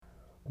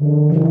Hey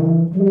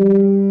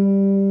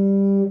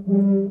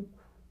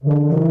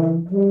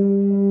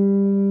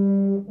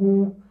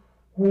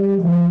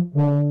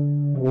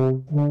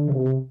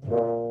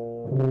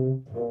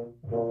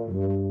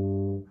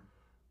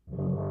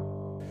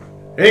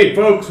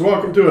folks,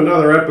 welcome to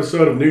another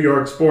episode of New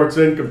York Sports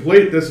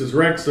Incomplete. This is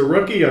Rex the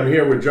Rookie. I'm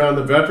here with Jon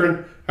the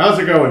Veteran. How's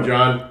it going,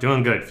 Jon?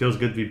 Doing good. Feels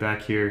good to be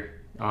back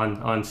here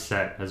on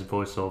set as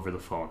opposed to over the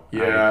phone.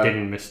 Yeah. I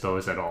didn't miss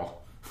those at all.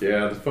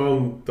 Yeah, the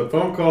phone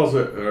calls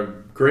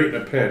are great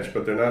in a pinch,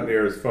 but they're not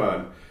near as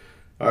fun.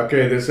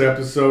 Okay, this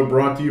episode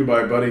brought to you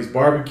by Buddy's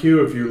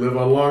Barbecue if you live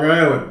on Long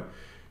Island.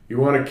 You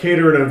want to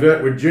cater an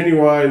event with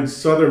genuine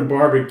Southern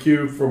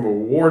barbecue from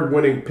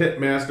award-winning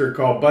pitmaster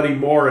called Buddy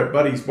Moore at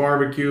Buddy's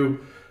Barbecue,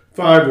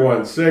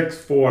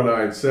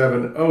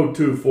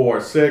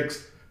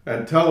 516-497-0246,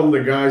 and tell them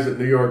the guys at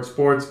New York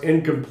Sports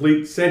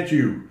Incomplete sent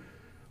you.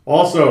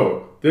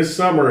 Also, this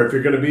summer, if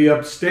you're going to be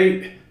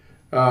upstate,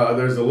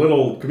 there's a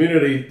little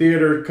community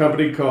theater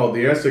company called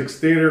the Essex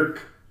Theater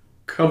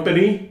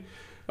Company.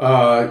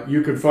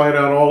 You can find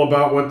out all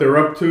about what they're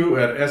up to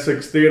at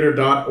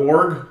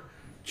essextheater.org.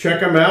 Check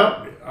them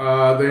out.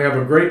 They have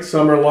a great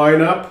summer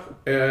lineup,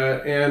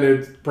 and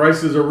its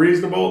prices are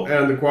reasonable,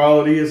 and the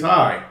quality is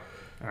high.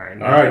 All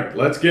right,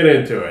 let's get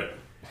into it.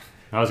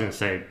 I was going to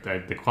say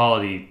that the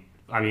quality,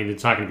 I mean,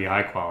 it's not going to be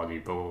high quality,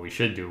 but what we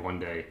should do one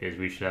day is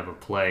we should have a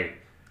play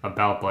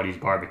about Buddy's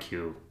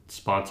Barbecue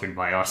sponsored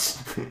by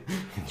us.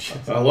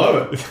 I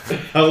love it.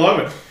 I love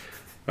it.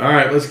 All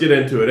right, let's get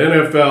into it.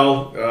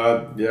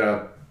 NFL,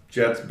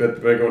 Jets bit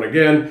the big one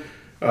again.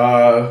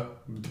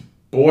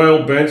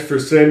 Boyle benched for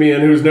Simeon,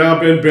 who's now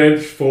been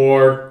benched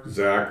for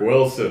Zach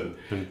Wilson.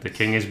 The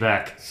king is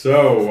back.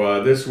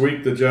 So this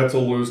week the Jets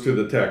will lose to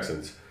the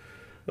Texans.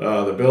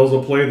 The Bills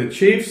will play the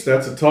Chiefs.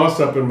 That's a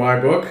toss-up in my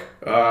book.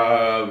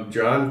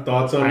 Jon,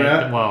 thoughts on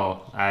that?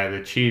 Well,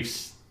 the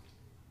Chiefs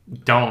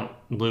don't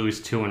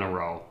lose two in a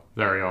row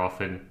very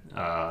often.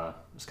 I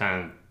was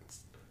kind of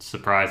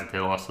surprised that they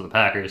lost to the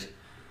Packers,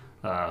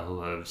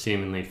 who have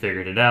seemingly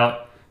figured it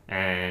out.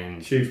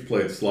 And Chiefs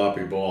played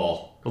sloppy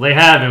ball. Well, they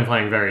have been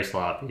playing very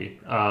sloppy.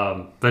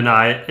 But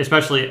no,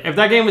 especially if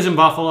that game was in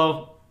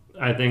Buffalo,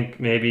 I think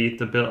maybe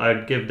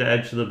I'd give the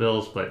edge to the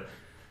Bills. But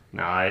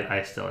no,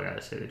 I still got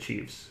to say the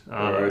Chiefs.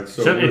 All right,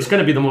 so it's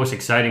going to be the most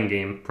exciting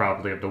game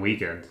probably of the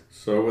weekend.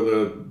 So with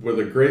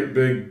a great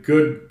big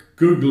good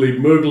googly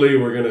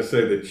moogly, we're going to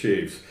say the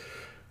Chiefs.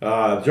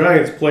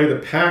 Giants play the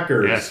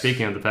Packers. Yeah,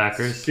 speaking of the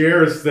Packers.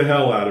 Scares the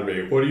hell out of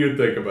me. What do you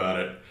think about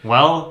it?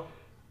 Well,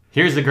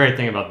 here's the great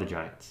thing about the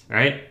Giants,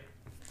 right?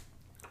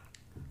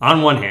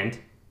 On one hand,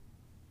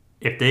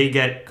 if they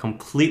get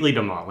completely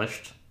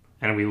demolished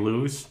and we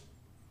lose,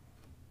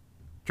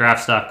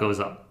 draft stock goes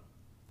up.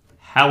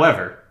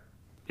 However,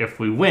 if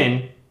we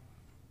win,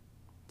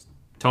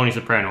 Tony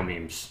Soprano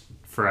memes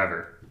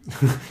forever.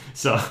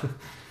 So,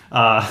 you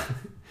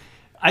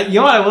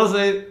know what I will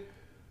say?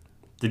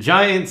 The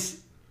Giants,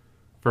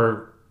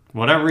 for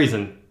whatever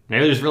reason,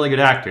 maybe they're just really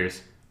good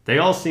actors, they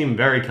all seem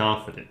very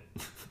confident.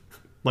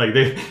 Like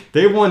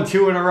they won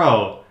two in a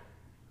row.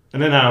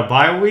 And then had a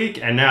bye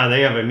week, and now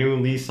they have a new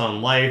lease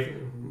on life.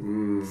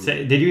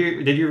 Did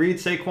you read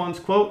Saquon's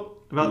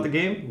quote about the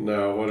game?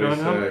 No, what did he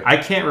say? I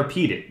can't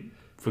repeat it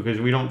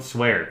because we don't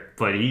swear.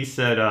 But he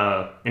said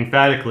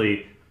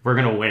emphatically, "We're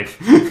gonna win."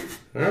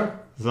 Yeah.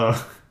 So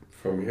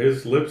from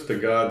his lips to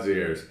God's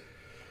ears.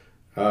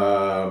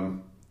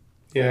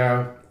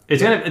 Yeah.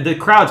 The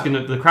crowd's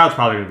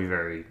probably gonna be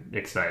very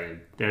excited.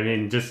 I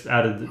mean, just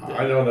out of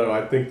I don't know.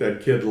 I think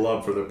that kid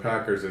love for the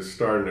Packers is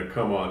starting to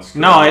come on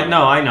strong. I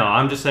know.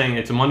 I'm just saying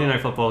it's a Monday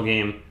Night Football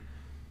game.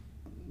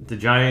 The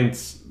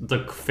Giants,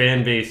 the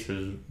fan base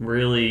has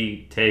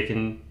really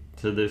taken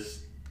to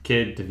this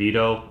kid,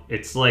 DeVito.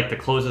 It's like the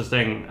closest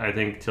thing, I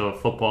think, to a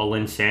football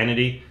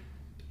insanity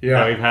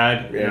that we've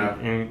had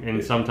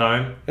in some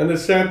time. And the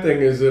sad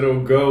thing is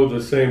it'll go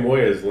the same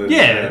way as Linsanity.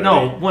 Yeah,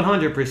 no,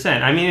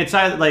 100%. I mean, it's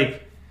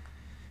like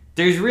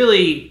there's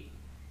really...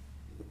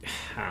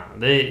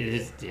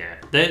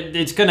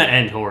 it's going to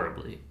end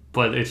horribly,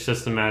 but it's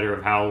just a matter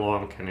of how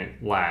long can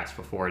it last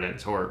before it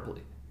ends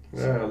horribly.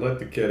 Yeah, let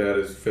the kid have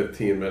his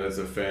 15 minutes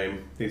of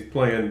fame. He's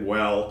playing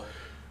well.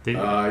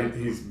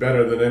 He's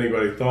better than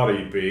anybody thought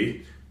he'd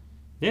be.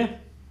 Yeah.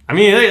 I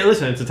mean,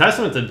 listen, it's a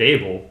testament to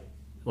Dable.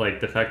 Like,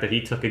 the fact that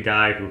he took a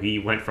guy who he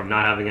went from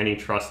not having any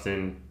trust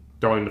in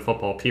throwing the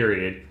football,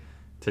 period,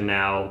 to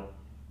now...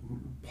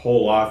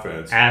 Whole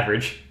offense.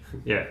 Average.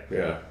 Yeah.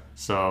 Yeah.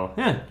 So,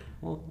 yeah.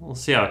 We'll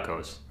see how it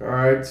goes. All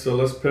right, so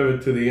let's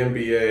pivot to the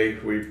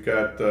NBA. We've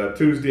got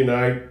Tuesday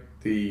night.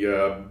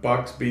 The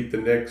Bucks beat the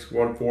Knicks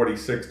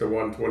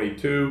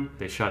 146-122.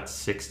 They shot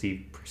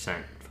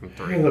 60% from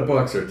three. And the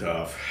Bucks are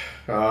tough.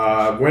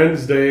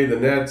 Wednesday, the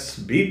Nets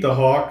beat the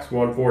Hawks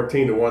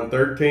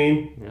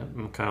 114-113. Yeah,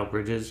 Mikal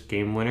Bridges,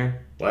 game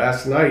winner.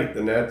 Last night,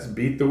 the Nets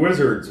beat the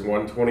Wizards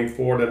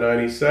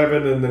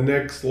 124-97, and the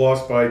Knicks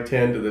lost by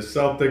 10 to the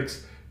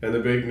Celtics. And the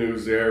big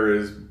news there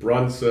is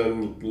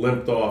Brunson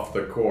limped off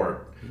the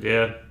court.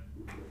 Yeah.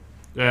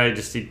 That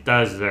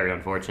was very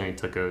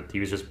unfortunate. He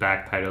was just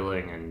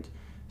backpedaling and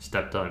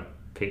stepped on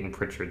Peyton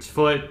Pritchard's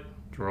foot,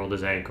 rolled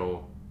his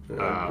ankle.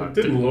 It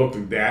didn't look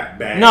that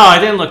bad. No, it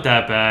didn't look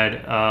that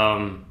bad.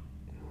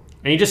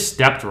 And he just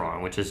stepped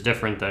wrong, which is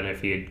different than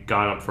if he had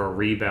gone up for a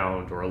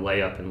rebound or a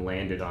layup and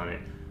landed on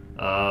it.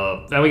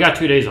 And we got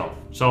 2 days off.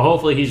 So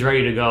hopefully he's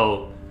ready to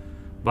go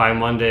by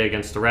Monday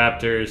against the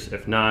Raptors.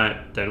 If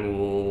not, then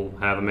we'll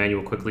have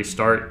Emmanuel quickly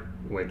start,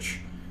 which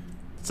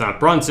it's not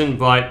Brunson,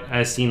 but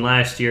as seen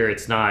last year,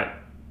 it's not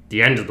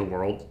the end of the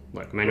world.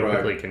 Like Emmanuel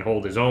quickly can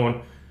hold his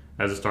own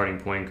as a starting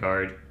point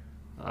guard.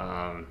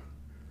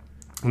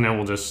 And then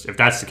we'll just, if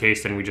that's the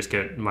case, then we just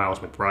get Miles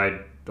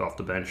McBride off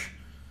the bench.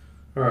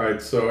 All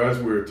right, so as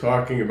we were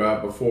talking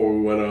about before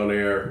we went on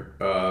air,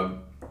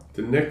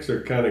 the Knicks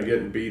are kind of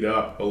getting beat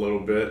up a little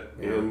bit.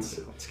 Yeah,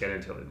 let's get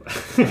into it.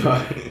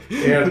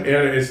 and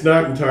it's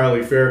not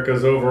entirely fair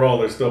because overall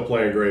they're still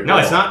playing great ball.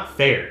 No, it's not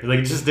fair.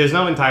 Like, just there's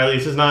no entirely.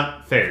 It's just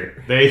not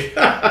fair. They.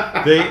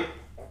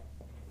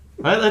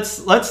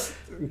 Let's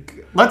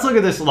look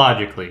at this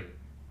logically.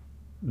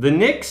 The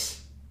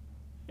Knicks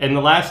in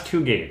the last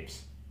 2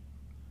 games,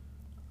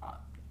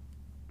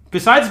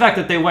 besides the fact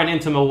that they went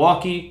into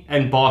Milwaukee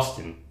and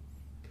Boston,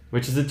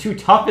 which is the 2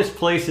 toughest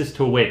places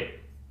to win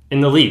in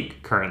the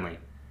league currently,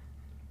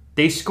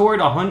 they scored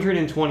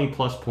 120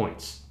 plus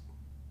points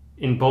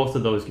in both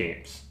of those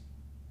games.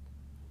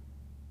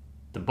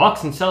 The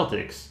Bucks and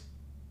Celtics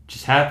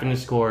just happen to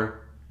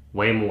score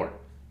way more.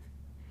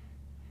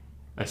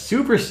 A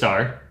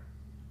superstar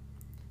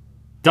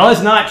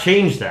does not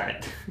change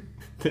that.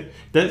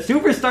 The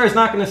superstar is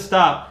not going to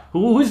stop.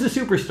 Who's the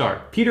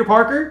superstar? Peter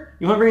Parker?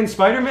 You want to bring in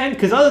Spider-Man?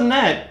 Because other than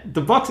that,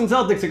 the Bucks and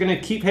Celtics are going to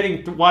keep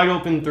hitting wide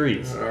open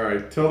threes. All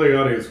right, tell the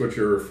audience what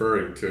you're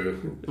referring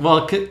to.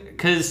 Well,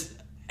 because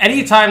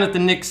any time that the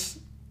Knicks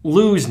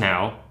lose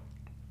now,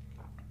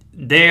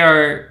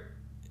 apparently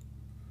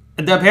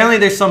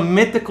there's some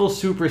mythical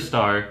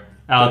superstar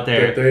out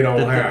there that they don't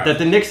have. That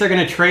the Knicks are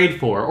going to trade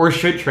for or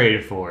should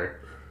trade for.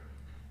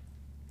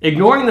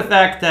 Ignoring the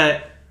fact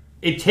that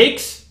it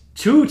takes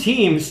 2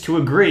 teams to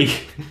agree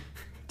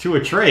to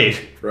a trade.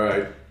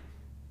 Right.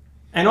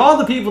 And all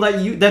the people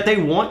that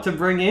they want to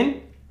bring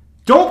in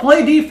don't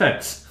play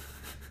defense.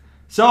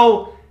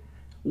 So,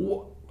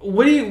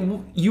 what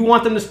do you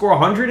want them to score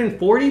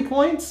 140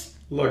 points?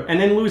 Look, and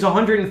then lose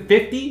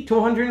 150 to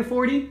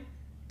 140?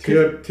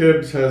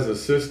 Tibbs has a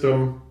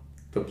system.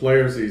 The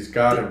players he's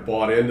got have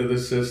bought into the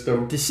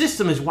system. The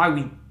system is why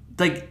we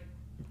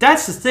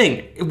that's the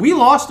thing. We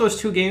lost those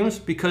 2 games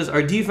because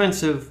our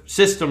defensive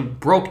system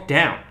broke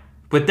down.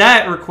 But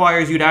that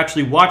requires you to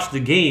actually watch the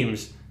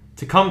games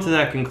to come to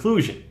that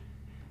conclusion.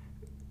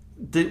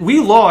 We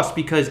lost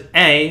because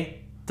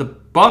A, the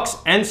Bucks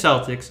and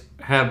Celtics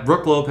have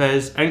Brook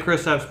Lopez and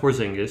Kristaps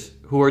Porzingis,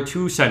 who are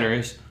 2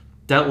 centers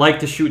that like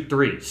to shoot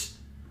threes.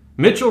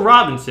 Mitchell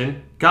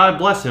Robinson, God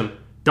bless him,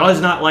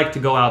 does not like to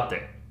go out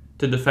there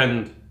to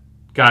defend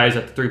guys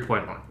at the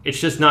 3-point line. It's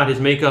just not his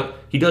makeup.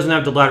 He doesn't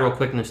have the lateral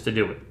quickness to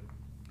do it.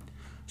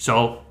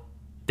 So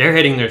they're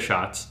hitting their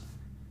shots.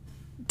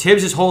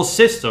 Tibbs' whole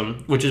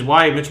system, which is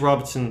why Mitchell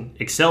Robinson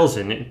excels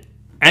in it,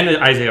 and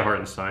Isaiah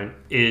Hartenstein,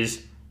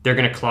 is they're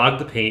going to clog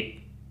the paint.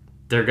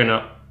 They're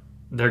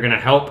gonna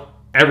help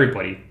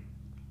everybody.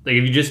 Like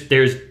if you just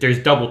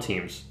there's double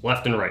teams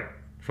left and right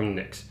from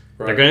the Knicks.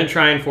 Right. They're going to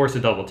try and force a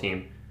double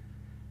team.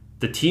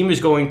 The team is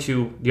going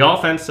to the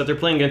offense that they're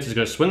playing against is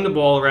going to swing the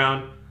ball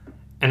around,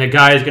 and a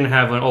guy is going to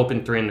have an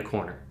open 3 in the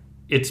corner.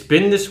 It's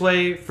been this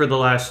way for the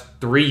last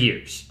 3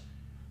 years.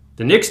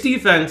 The Knicks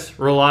defense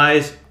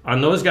relies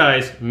on those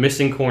guys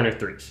missing corner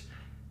 3s.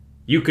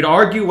 You could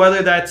argue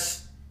whether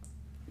that's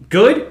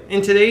good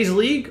in today's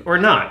league or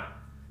not.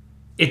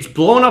 It's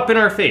blown up in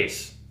our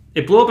face.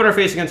 It blew up in our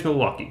face against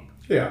Milwaukee.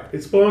 Yeah,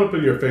 it's blown up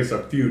in your face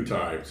a few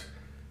times.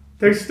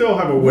 They still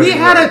have a winning record. We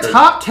had a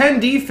top 10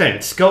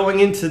 defense going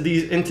into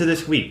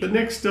this week. The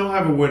Knicks still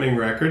have a winning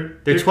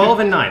record. They're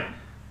 12-9.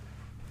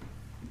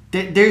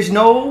 There's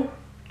no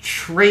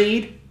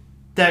trade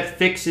that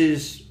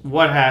fixes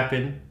what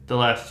happened the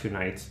last 2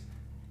 nights.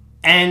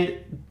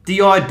 And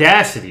the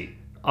audacity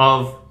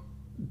of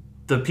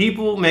the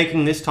people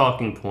making this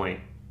talking point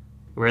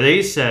where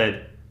they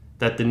said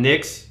that the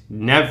Knicks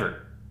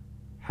never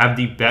have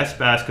the best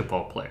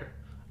basketball player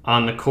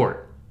on the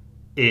court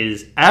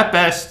is at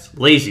best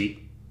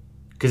lazy,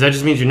 because that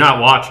just means you're not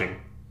watching.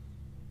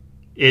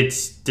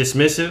 It's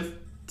dismissive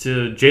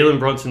to Jalen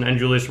Brunson and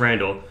Julius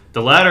Randle,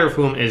 the latter of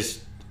whom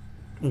is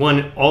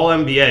one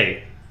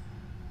All-NBA,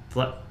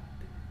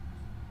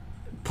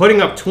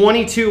 putting up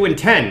 22 and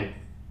 10,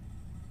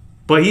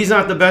 but he's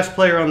not the best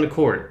player on the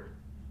court.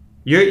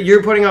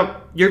 You're throwing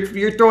out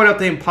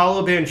the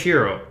Paolo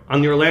Banchero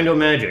on the Orlando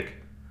Magic,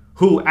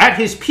 who at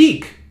his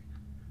peak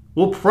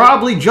will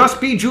probably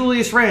just be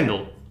Julius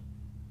Randle.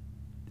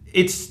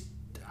 The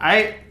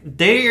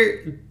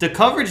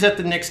coverage that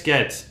the Knicks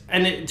gets,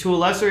 and to a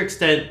lesser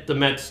extent the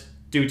Mets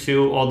do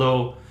too,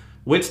 although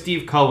with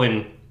Steve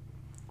Cohen,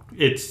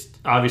 it's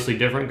obviously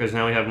different because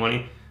now we have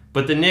money.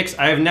 But the Knicks,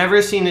 I have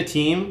never seen a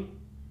team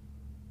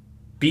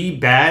be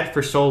bad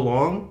for so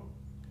long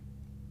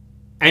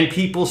and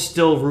people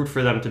still root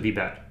for them to be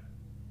bad.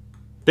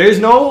 There's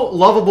no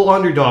lovable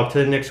underdog to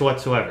the Knicks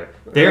whatsoever.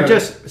 They're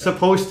just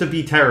supposed to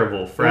be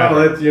terrible forever.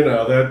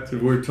 Well, that we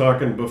were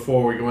talking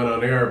before we went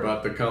on air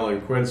about the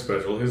Colin Quinn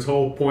special. His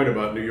whole point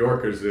about New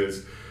Yorkers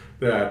is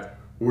that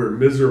we're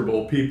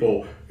miserable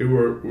people.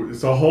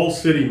 It's a whole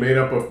city made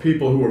up of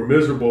people who were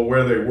miserable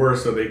where they were,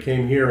 so they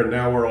came here, and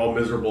now we're all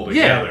miserable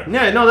together.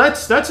 Yeah, no,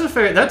 that's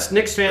that's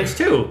Knicks fans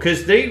too,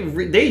 because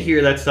they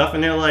hear that stuff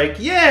and they're like,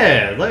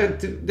 yeah,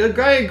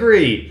 I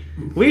agree.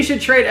 We should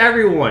trade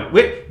everyone.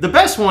 The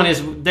best one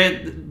is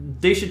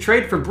that they should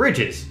trade for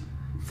Bridges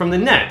from the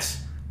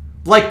Nets.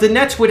 Like the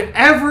Nets would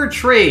ever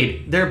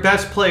trade their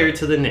best player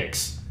to the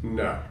Knicks.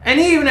 No. And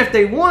even if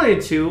they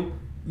wanted to,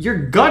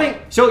 you're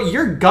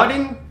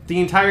gutting the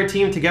entire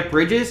team to get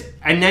Bridges,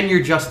 and then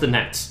you're just the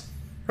Nets.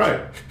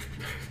 Right.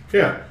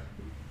 Yeah.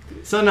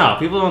 So no,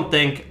 people don't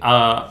think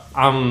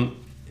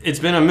it's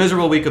been a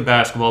miserable week of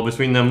basketball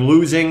between them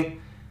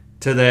losing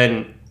to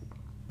then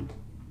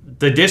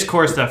the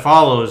discourse that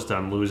follows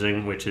them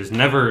losing, which is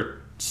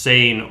never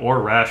sane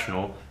or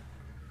rational.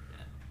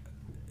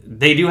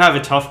 They do have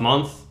a tough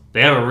month.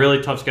 They have a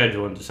really tough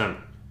schedule in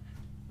December.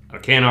 I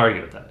can't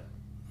argue with that.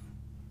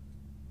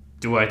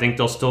 Do I think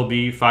they'll still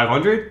be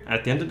 500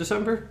 at the end of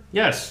December?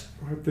 Yes.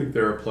 I think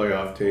they're a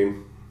playoff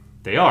team.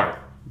 They are.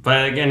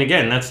 But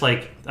again, that's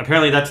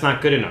apparently that's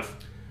not good enough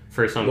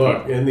for some people.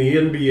 Look, in the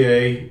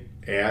NBA,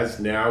 as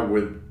now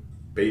with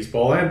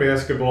baseball and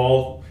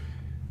basketball,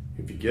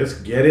 if you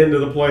just get into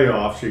the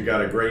playoffs, you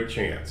got a great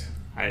chance.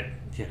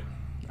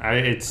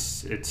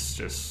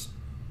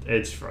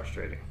 It's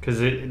frustrating because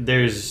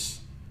there's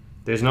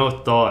no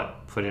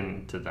thought put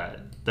into that.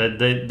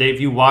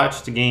 If you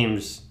watch the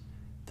games,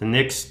 the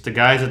Knicks, the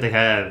guys that they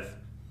have,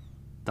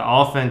 the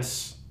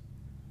offense,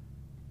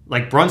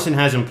 like Brunson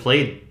hasn't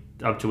played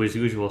up to his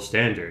usual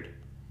standard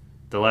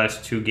the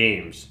last 2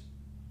 games,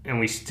 and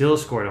we still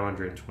scored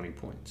 120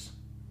 points.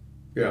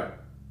 Yeah.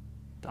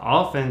 The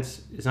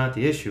offense is not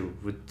the issue.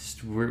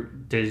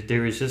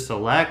 There is just a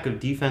lack of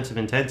defensive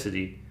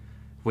intensity,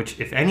 which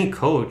if any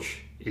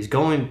coach is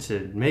going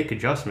to make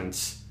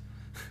adjustments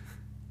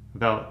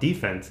about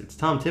defense, it's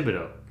Tom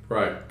Thibodeau.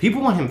 Right.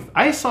 People want him.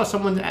 I saw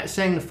someone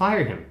saying to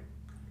fire him.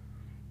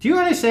 Do you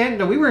understand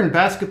that we were in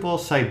basketball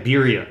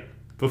Siberia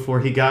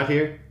before he got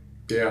here?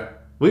 Yeah.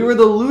 We were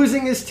the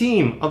losingest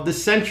team of the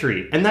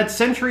century, and that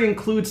century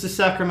includes the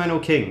Sacramento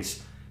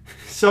Kings.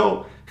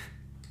 So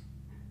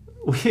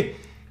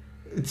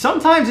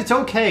sometimes it's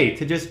okay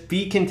to just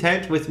be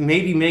content with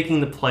maybe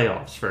making the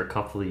playoffs for a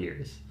couple of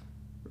years.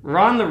 We're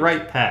on the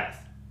right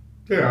path.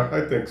 Yeah,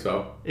 I think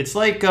so. It's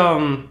like I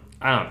don't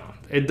know.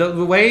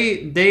 The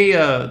way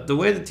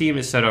the team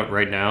is set up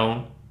right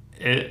now,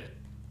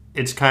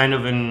 it's kind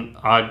of an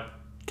odd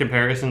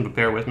comparison, but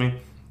bear with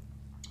me.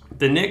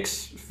 The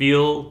Knicks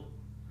feel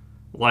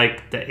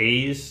like the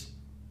A's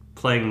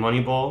playing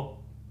Moneyball.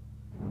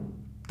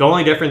 The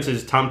only difference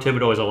is Tom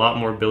Thibodeau is a lot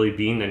more Billy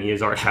Bean than he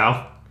is Art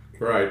Howe.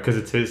 Right. Because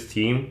it's his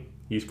team.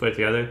 He's put it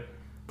together.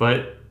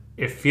 But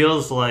it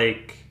feels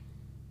like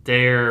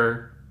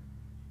they're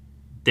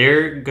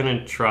going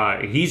to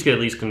try. He's at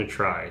least going to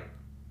try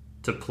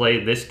to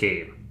play this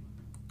game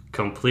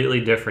completely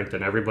different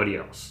than everybody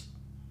else.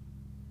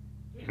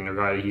 In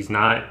regard,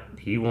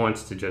 he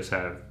wants to just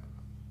have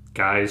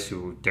guys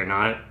who, they're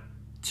not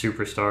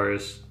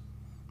superstars.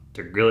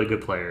 They're really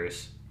good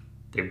players.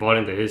 They bought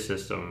into his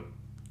system.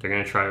 They're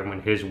going to try and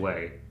win his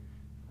way,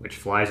 which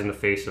flies in the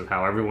face of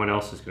how everyone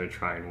else is going to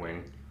try and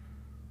win.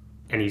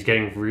 And he's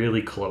getting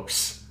really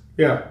close.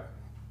 Yeah.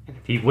 And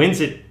if he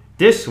wins it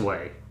this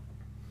way,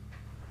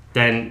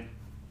 then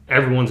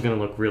everyone's going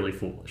to look really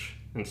foolish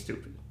and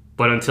stupid.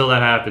 But until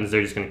that happens,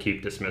 they're just going to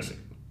keep dismissing.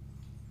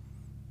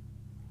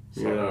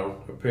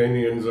 So,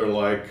 opinions are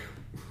like...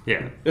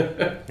 Yeah.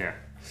 Yeah.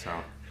 So...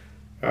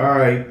 All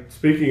right,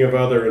 speaking of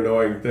other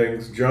annoying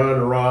things, Jon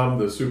Rahm,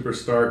 the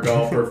superstar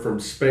golfer from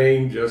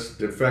Spain, just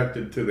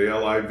defected to the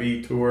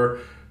LIV Tour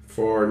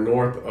for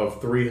north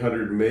of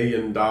 $300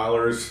 million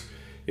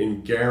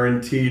in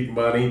guaranteed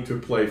money to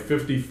play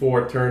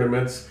 54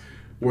 tournaments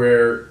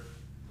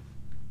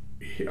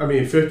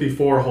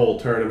 54-hole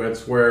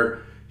tournaments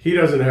where he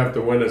doesn't have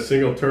to win a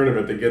single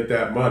tournament to get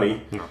that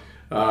money. No.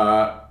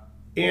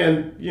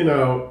 And,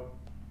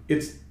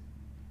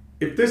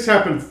 if this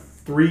happened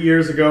 3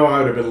 years ago, I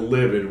would have been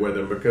livid with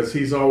him because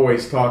he's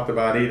always talked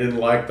about he didn't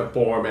like the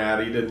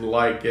format, he didn't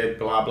like it,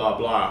 blah, blah,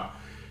 blah.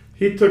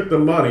 He took the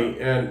money,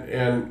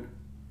 and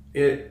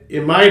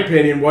in my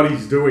opinion, what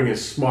he's doing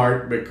is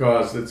smart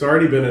because it's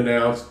already been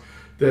announced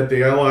that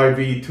the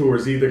LIV Tour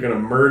is either going to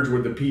merge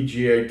with the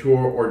PGA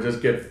Tour or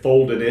just get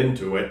folded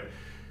into it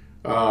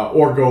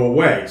or go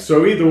away.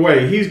 So either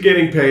way, he's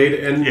getting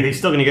paid. And he's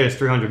still going to get his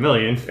 $300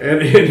 million.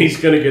 And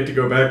he's going to get to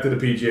go back to the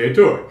PGA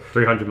Tour.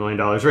 $300 million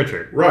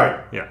richer.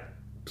 Right. Yeah.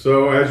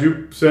 So, as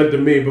you said to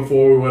me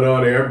before we went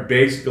on air,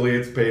 basically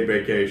it's paid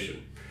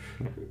vacation.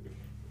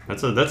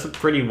 That's a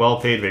pretty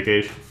well-paid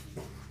vacation.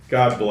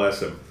 God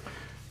bless him.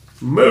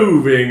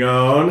 Moving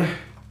on,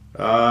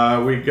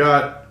 we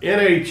got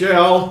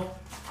NHL.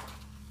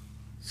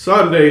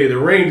 Sunday, the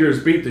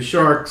Rangers beat the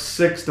Sharks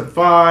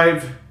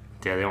 6-5.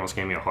 Yeah, they almost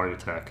gave me a heart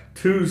attack.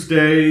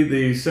 Tuesday,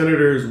 the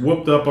Senators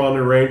whooped up on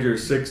the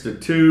Rangers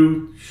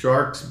 6-2.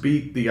 Sharks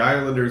beat the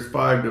Islanders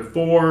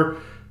 5-4.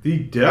 The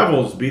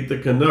Devils beat the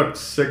Canucks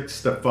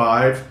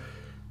 6-5.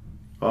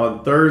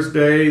 On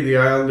Thursday, the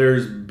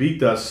Islanders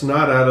beat the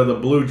snot out of the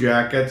Blue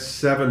Jackets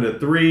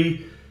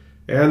 7-3.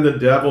 And the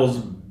Devils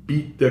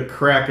beat the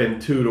Kraken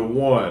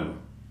 2-1.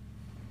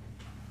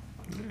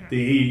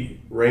 The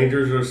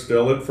Rangers are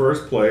still in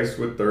first place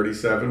with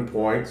 37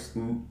 points.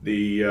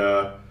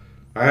 The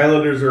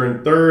Islanders are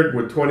in third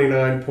with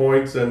 29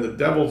 points, and the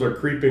Devils are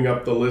creeping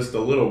up the list a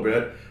little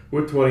bit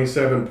with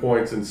 27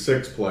 points in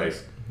sixth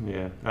place.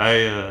 Yeah,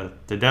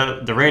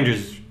 the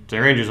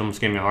Rangers almost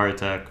gave me a heart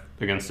attack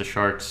against the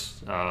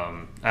Sharks.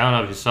 I don't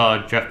know if you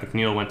saw, Jeff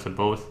McNeil went to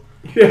both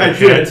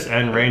Jets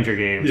and Ranger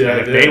games. Yeah,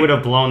 and if they would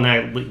have blown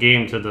that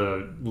game to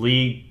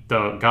the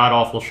god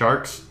awful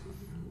Sharks,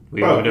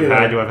 we would have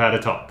had to have had a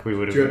talk. We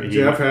would have.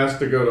 Jeff has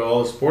to go to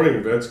all the sporting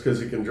events because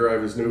he can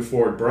drive his new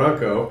Ford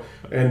Bronco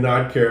and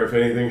not care if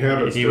anything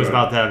happens. He was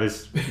about to have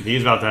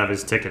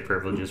his ticket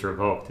privileges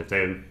revoked if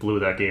they blew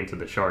that game to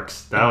the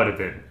Sharks. That would have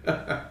been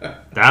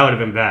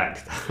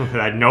bad.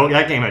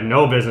 That game had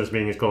no business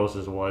being as close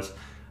as it was,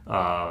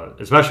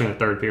 especially in the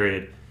third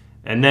period.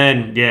 And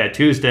then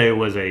Tuesday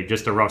was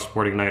just a rough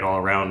sporting night all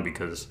around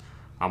because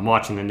I'm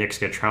watching the Knicks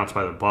get trounced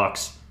by the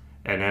Bucks,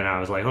 and then I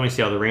was like, let me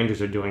see how the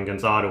Rangers are doing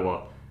against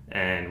Ottawa.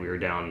 And we were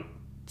down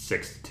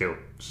 6-2.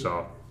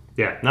 So,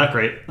 not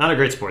great. Not a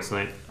great sports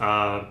night.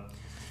 Like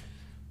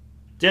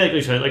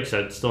you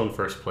said, still in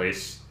first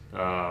place.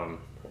 I'm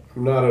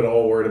not at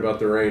all worried about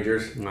the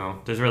Rangers. No,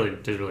 there's really.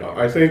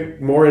 I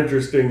think more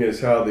interesting is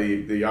how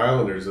the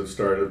Islanders have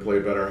started to play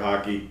better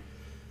hockey.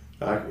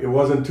 It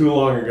wasn't too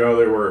long ago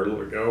they were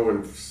like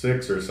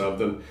 0-6 or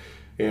something,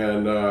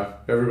 and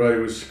everybody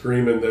was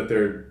screaming that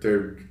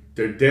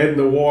they're dead in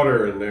the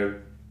water, and they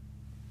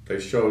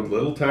showed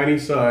little tiny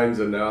signs,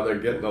 and now they're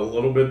getting a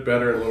little bit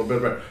better and a little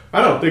bit better.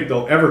 I don't think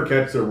they'll ever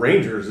catch the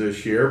Rangers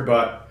this year,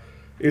 but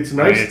it's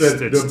nice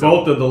that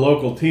both of the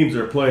local teams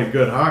are playing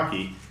good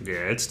hockey.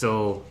 Yeah, it's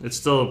still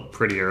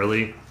pretty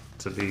early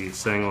to be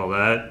saying all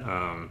that.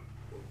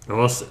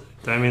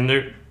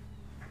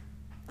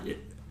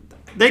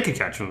 They could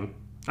catch them.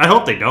 I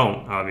hope they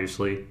don't,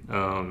 obviously.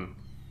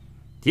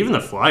 Even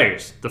the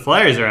Flyers. The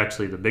Flyers are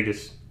actually the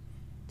biggest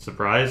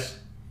surprise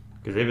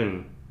because they've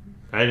been...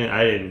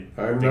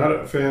 I'm not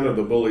a fan of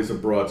the bullies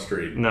of Broad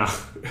Street. No.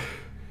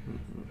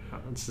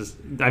 It's just...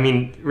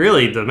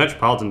 really, the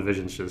Metropolitan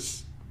Division's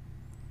just...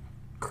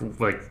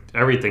 like,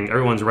 everything.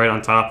 Everyone's right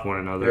on top of one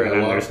another. Yeah,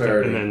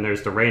 and then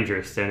there's the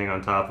Rangers standing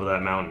on top of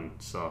that mountain.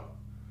 So,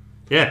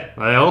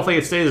 hopefully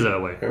it stays that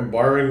way. And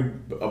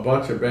barring a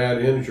bunch of bad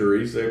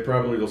injuries, they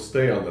probably will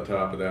stay on the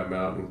top of that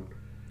mountain.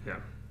 Yeah.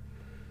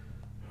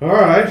 All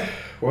right.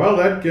 Well,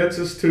 that gets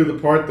us to the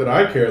part that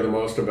I care the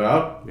most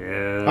about.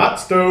 Yeah.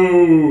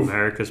 Hotstove.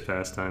 America's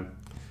pastime.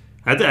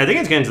 I think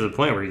it's getting to the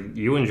point where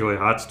you enjoy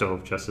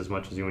Hotstove just as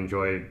much as you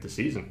enjoy the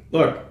season.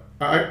 Look,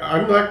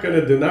 I'm not going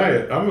to deny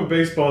it. I'm a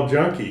baseball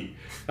junkie.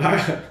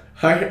 I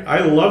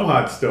love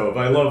Hotstove.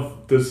 I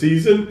love the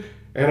season,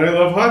 and I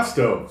love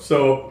Hotstove.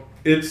 So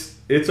it's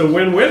a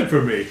win-win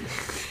for me.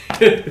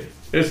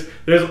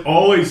 There's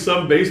always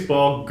some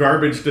baseball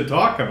garbage to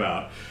talk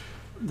about.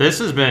 This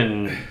has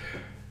been...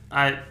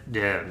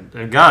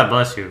 God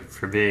bless you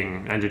for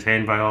being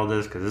entertained by all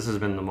this, because this has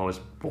been the most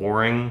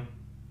boring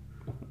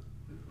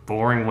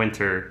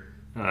winter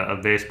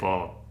of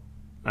baseball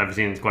I've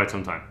seen in quite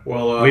some time.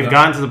 Well, we've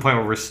gotten to the point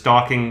where we're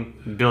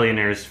stalking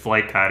billionaires'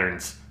 flight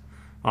patterns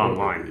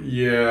online.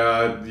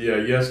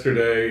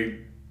 Yesterday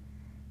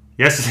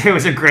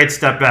was a great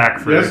step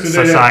back for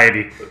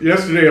society.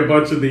 Yesterday, a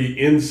bunch of the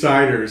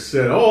insiders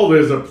said,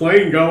 there's a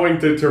plane going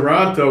to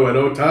Toronto and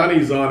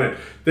Ohtani's on it.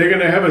 They're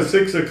going to have a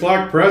 6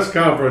 o'clock press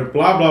conference,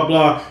 blah, blah,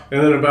 blah.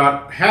 And then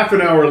about half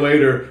an hour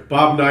later,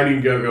 Bob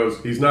Nightingale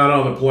goes, he's not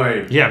on the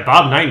plane. Yeah,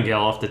 Bob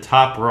Nightingale off the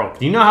top rope.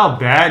 Do you know how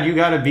bad you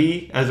got to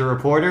be as a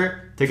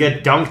reporter to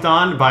get dunked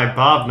on by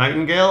Bob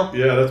Nightingale?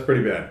 Yeah, that's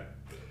pretty bad.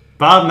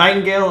 Bob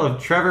Nightingale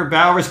of Trevor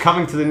Bauer's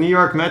coming to the New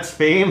York Mets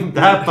fame.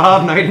 That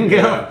Bob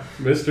Nightingale, yeah,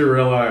 Mr.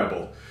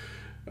 Reliable.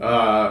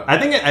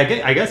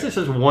 I guess it's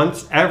just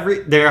once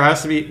there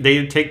has to be,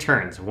 they take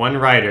turns. One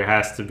writer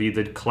has to be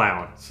the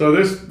clown. So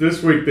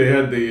this week they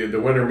had the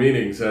winter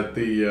meetings at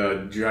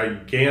the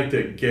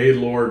gigantic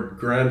Gaylord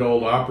Grand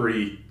Ole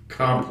Opry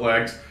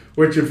complex,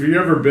 which if you've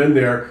ever been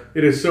there,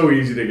 it is so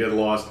easy to get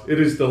lost.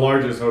 It is the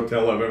largest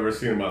hotel I've ever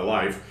seen in my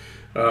life.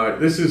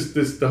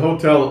 The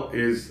hotel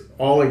is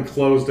all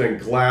enclosed in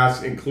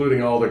glass,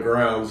 including all the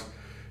grounds,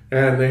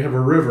 and they have a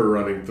river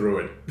running through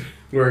it,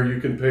 where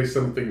you can pay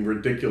something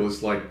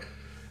ridiculous like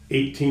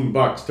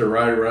 $18 to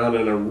ride around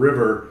in a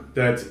river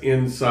that's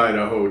inside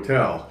a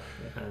hotel.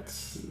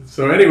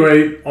 So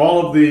anyway,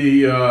 all of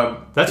the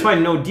that's why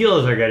no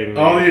deals are getting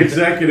made. All the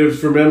executives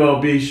from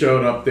MLB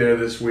showed up there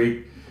this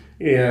week,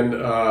 and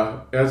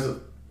as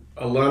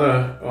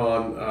Elena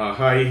on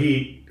High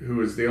Heat,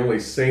 who is the only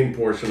sane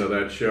portion of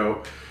that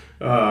show,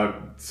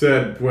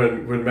 said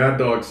when Mad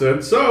Dog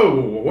said, "So,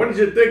 what did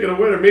you think of the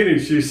winter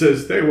meetings?" She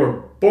says, "They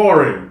were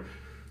boring."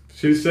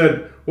 She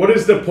said, "What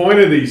is the point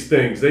of these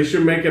things? They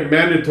should make it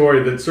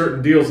mandatory that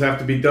certain deals have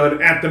to be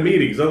done at the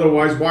meetings.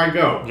 Otherwise, why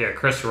go?" Yeah,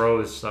 Chris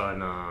Rose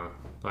on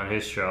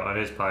his show, on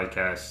his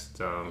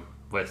podcast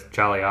with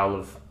Charlie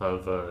Olive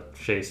of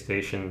Shea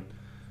Station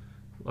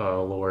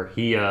lore,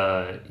 he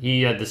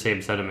had the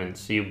same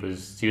sentiments. He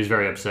was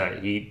very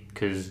upset.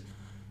 Because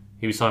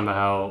he was talking about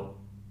how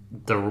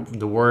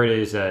the word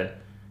is that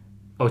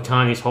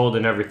Ohtani's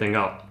holding everything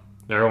up.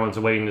 Everyone's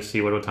waiting to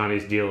see what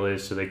Ohtani's deal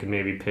is so they could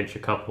maybe pinch a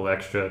couple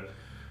extra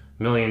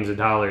millions of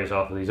dollars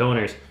off of these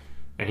owners.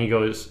 And he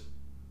goes,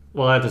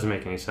 well, that doesn't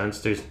make any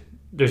sense.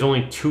 There's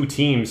only 2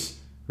 teams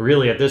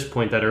really at this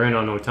point that are in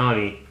on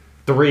Ohtani.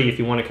 3 if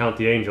you want to count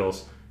the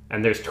Angels.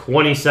 And there's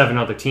 27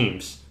 other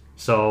teams.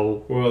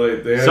 So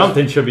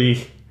something should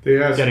be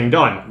getting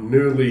done.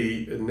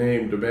 Newly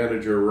named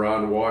manager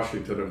Ron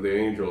Washington of the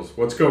Angels,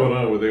 what's going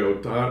on with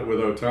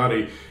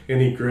Ohtani?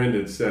 And he grinned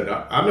and said,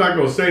 "I'm not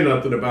going to say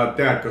nothing about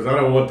that because I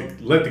don't want to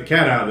let the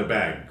cat out of the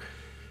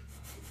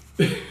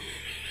bag."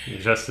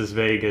 Just as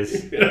vague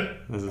as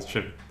this is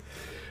true.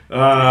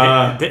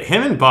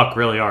 Him and Buck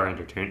really are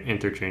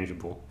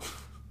interchangeable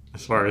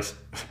as far as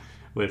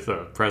with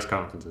press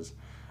conferences.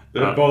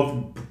 They're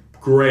both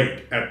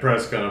great at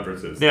press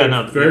conferences. Yeah,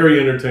 They're very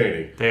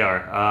entertaining. They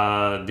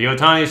are. The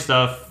Ohtani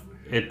stuff,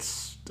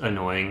 it's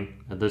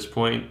annoying at this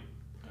point.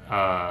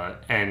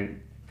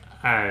 And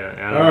I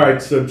don't All right,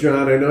 so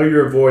John, I know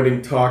you're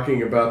avoiding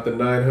talking about the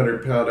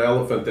 900-pound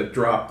elephant that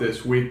dropped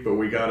this week, but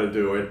we got to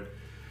do it.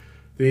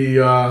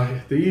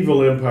 The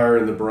evil empire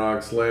in the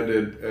Bronx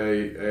landed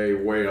a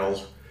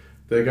whale.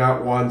 They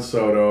got Juan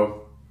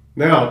Soto.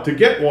 Now, to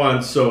get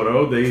Juan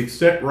Soto, they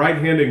sent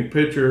right-handed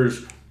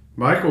pitchers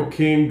Michael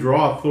King,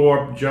 Draw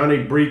Thorpe,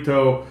 Johnny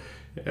Brito,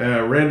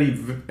 Randy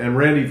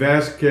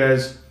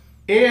Vasquez,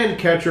 and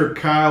catcher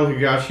Kyle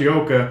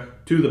Higashioka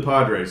to the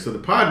Padres. So the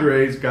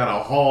Padres got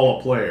a haul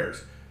of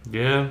players.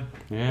 Yeah,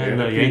 and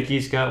the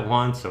Yankees got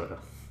Juan Soto.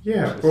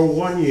 Yeah, for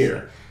 1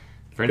 year.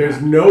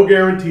 There's no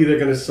guarantee they're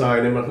going to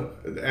sign him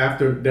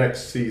after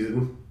next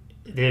season.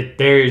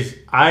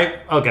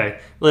 Okay,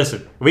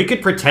 listen, we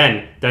could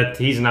pretend that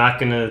he's not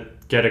going to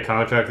get a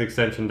contract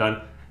extension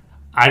done.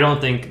 I don't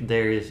think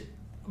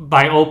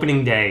by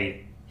opening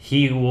day,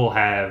 he will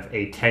have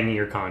a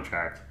 10-year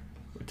contract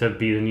to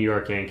be the New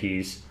York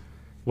Yankees,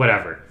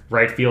 whatever.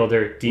 Right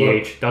fielder,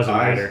 DH, doesn't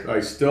matter. I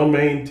still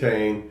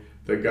maintain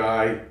the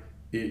guy,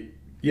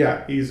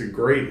 he's a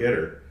great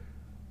hitter.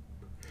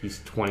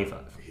 He's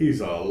 25.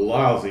 He's a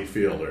lousy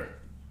fielder.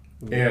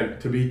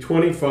 And to be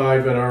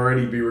 25 and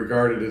already be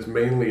regarded as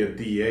mainly a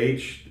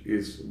DH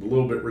is a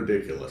little bit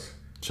ridiculous.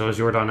 So is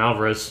Yordan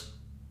Alvarez.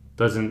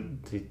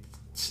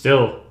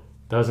 Still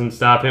doesn't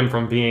stop him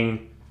from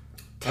being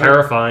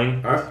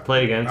terrifying to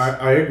play against.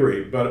 I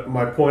agree, but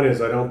my point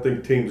is I don't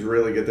think teams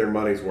really get their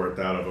money's worth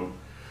out of him.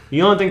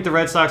 You don't think the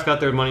Red Sox got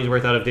their money's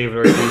worth out of David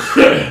Ortiz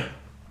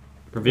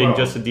for being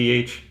just a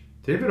DH?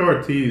 David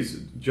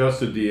Ortiz,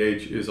 just a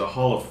DH, is a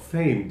Hall of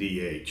Fame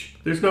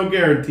DH. There's no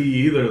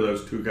guarantee either of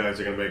those 2 guys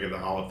are going to make it to the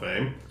Hall of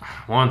Fame.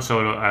 Juan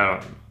Soto,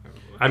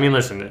 I mean,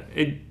 listen,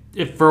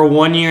 if for a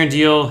 1-year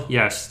deal,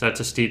 yes, that's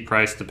a steep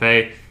price to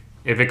pay.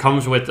 If it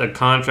comes with a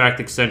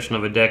contract extension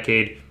of a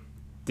decade,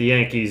 the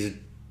Yankees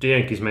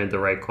made the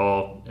right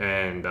call,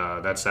 and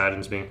that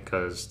saddens me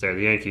because they're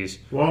the Yankees.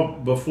 Well,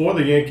 before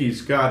the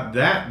Yankees got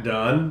that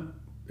done,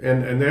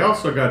 and they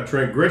also got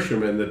Trent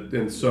Grisham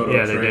in Soto.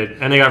 Yeah, they did,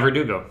 and they got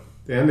Verdugo.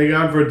 And they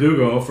got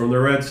Verdugo from the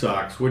Red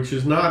Sox, which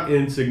is not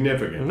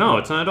insignificant. No,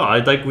 it's not at all.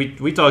 Like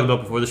we talked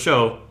about before the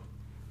show,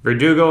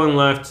 Verdugo in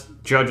left,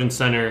 Judge in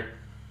center,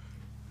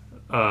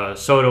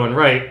 Soto in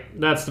right.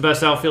 That's the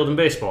best outfield in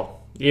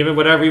baseball. Even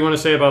whatever you want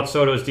to say about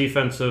Soto's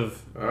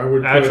defensive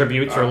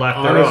attributes or lack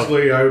thereof.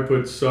 Honestly, I would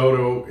put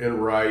Soto in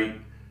right,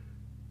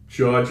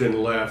 Judge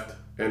in left,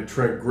 and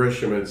Trent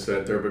Grisham in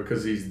center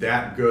because he's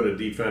that good a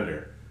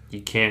defender.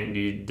 You can't.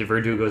 The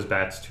Verdugo's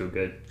bat's too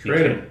good.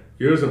 Trade him.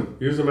 Use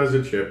him as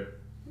a chip.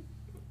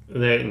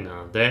 He's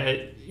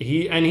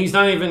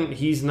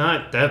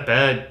not that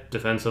bad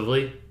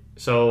defensively.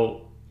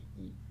 So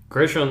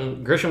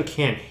Grisham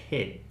can't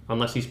hit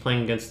unless he's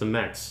playing against the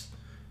Mets.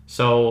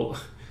 So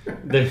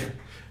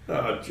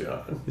oh,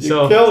 John,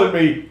 you're killing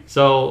me.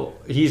 So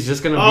he's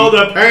just gonna.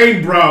 The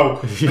pain,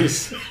 bro.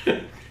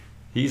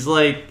 He's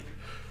like,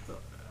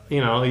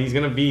 he's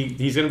gonna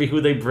be who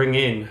they bring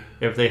in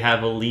if they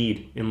have a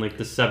lead in like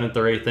the 7th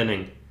or 8th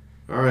inning.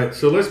 All right,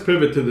 so let's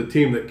pivot to the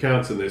team that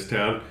counts in this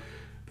town,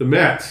 the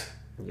Mets.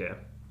 Yeah.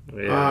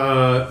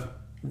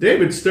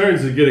 David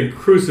Stearns is getting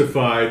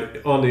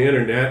crucified on the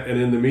internet and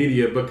in the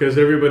media because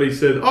everybody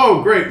said,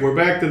 "Oh, great, we're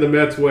back to the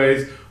Mets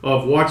ways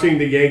of watching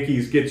the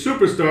Yankees get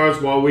superstars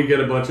while we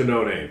get a bunch of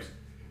no-names."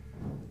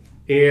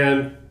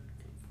 And,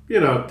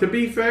 to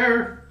be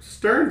fair,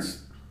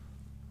 Stearns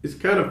is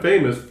kind of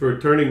famous for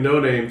turning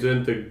no-names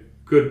into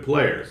good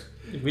players.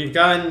 We've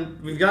gotten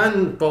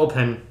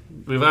bullpen.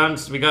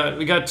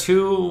 We got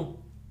 2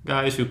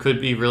 guys who could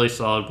be really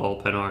solid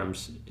bullpen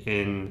arms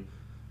in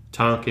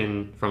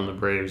Tonkin from the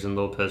Braves and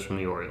Lopez from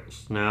the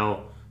Orioles.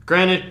 Now,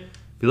 granted,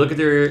 if you look at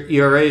their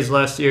ERAs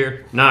last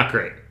year, not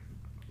great.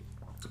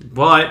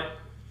 But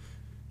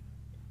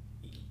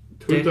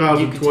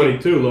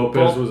 2022,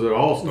 Lopez was an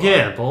all-star.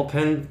 Yeah,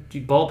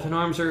 bullpen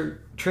arms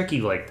are tricky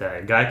like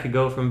that. A guy could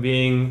go from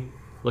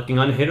looking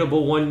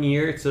unhittable one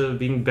year to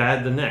being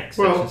bad the next.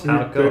 Well, that's just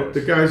how it goes.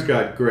 The guy's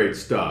got great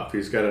stuff.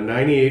 He's got a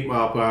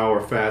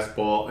 98-mile-per-hour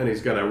fastball, and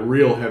he's got a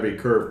real heavy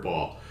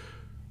curveball.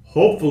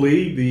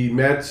 Hopefully, the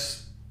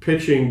Mets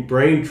pitching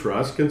brain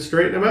trust can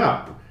straighten him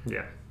out.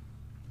 Yeah.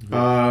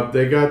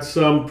 They got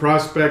some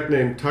prospect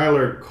named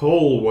Tyler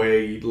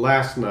Colway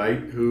last night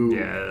who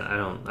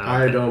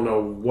I don't know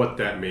what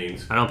that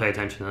means. I don't pay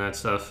attention to that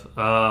stuff.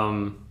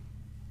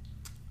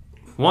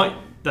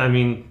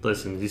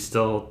 Listen, he's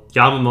still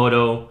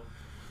Yamamoto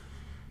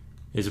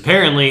is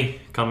apparently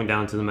coming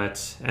down to the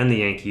Mets and the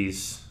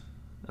Yankees,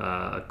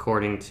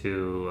 according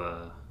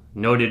to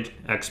noted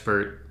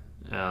expert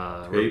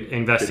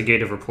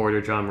investigative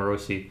reporter John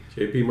Morosi.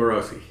 JP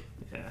Morosi.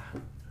 Yeah.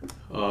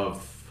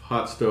 Of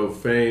Hotstove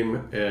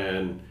fame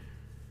and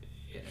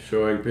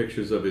showing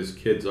pictures of his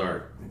kids'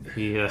 art.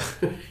 I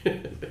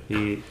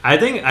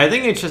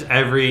think it's just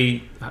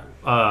every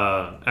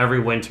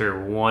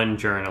winter one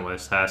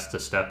journalist has to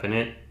step in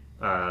it.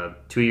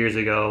 2 years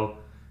ago,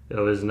 it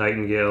was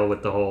Nightingale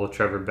with the whole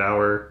Trevor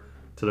Bauer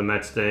to the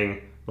Mets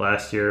thing.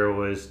 Last year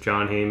was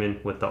John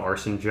Heyman with the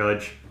arson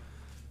judge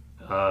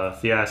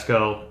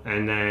fiasco,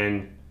 and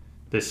then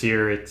this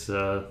year it's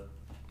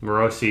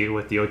Morosi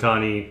with the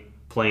Ohtani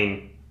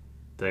plane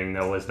thing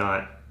that was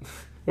not.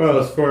 Well,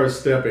 as far as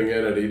stepping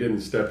in it, he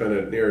didn't step in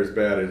it near as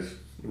bad as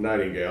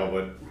Nightingale,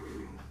 but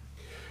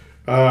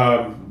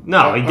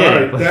no, he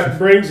did. Right, that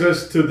brings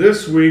us to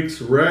this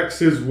week's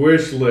Rex's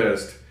wish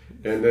list,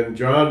 and then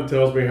John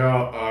tells me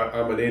how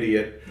I'm an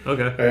idiot.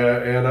 Okay.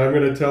 And I'm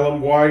going to tell him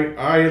why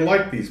I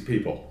like these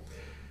people.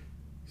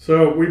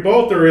 So we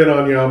both are in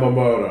on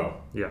Yamamoto.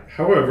 Yeah.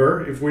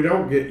 However, if we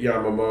don't get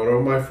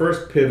Yamamoto, my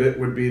first pivot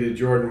would be to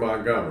Jordan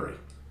Montgomery.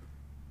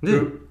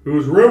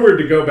 Who's rumored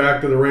to go back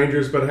to the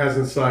Rangers but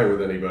hasn't signed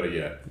with anybody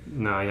yet.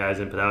 No, he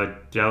hasn't,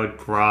 but that would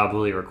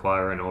probably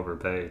require an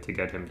overpay to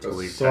get him to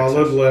leave solid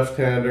Texas.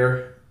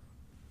 Left-hander.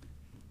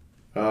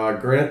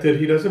 Granted,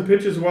 he doesn't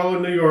pitch as well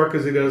in New York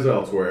as he does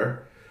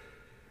elsewhere.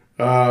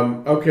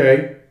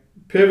 Okay,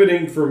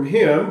 pivoting from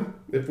him,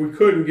 if we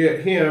couldn't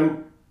get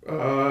him,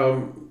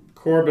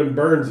 Corbin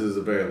Burns is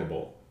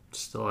available.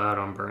 Still out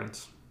on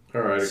Burns.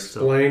 All right,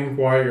 explain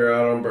why you're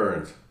out on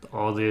Burns.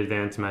 All the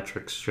advanced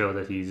metrics show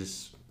that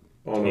he's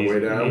on the way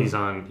down.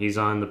 He's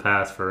on the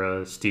path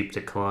for a steep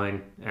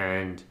decline,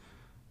 and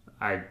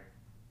I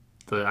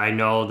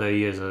know that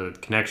he has a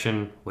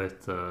connection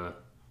with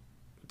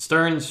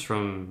Stearns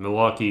from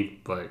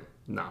Milwaukee, but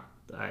no,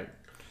 I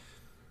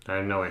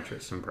have no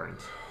interest in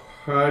Burns.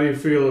 How do you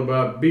feel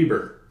about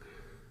Bieber?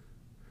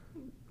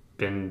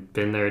 Been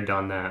there,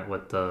 done that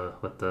with the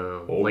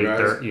old late guys?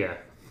 third. Yeah,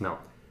 no,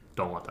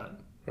 don't want that.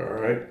 All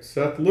right,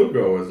 Seth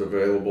Lugo is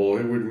available.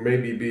 He would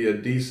maybe be a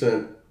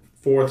decent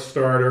fourth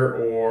starter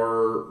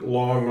or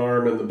long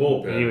arm in the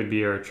bullpen. He would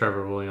be our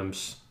Trevor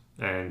Williams,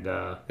 and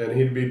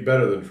he'd be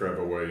better than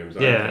Trevor Williams.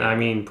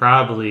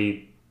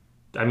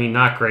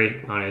 Not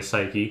great on his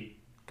psyche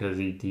because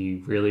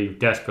he really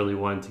desperately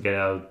wanted to get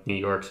out of New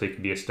York so he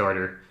could be a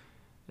starter,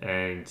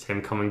 and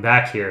him coming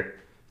back here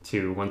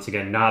to once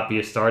again not be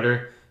a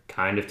starter,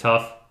 kind of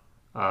tough.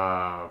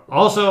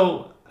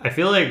 Also, I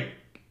feel like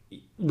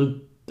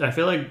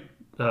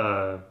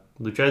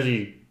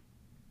Lucchesi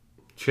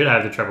should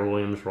have the Trevor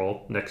Williams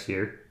role next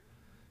year,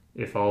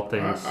 if all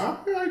things. I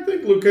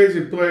think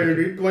Lucchesi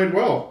played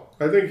well.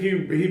 I think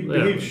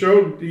he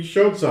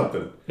showed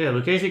something. Yeah,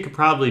 Lucchesi could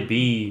probably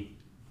be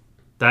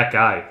that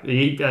guy.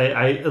 He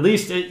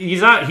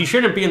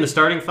shouldn't be in the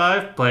starting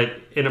five, but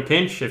in a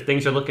pinch, if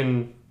things are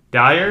looking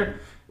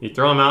dire, you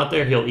throw him out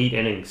there, he'll eat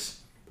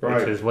innings,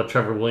 which is what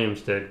Trevor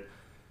Williams did.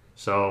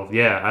 So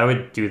yeah, I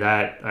would do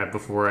that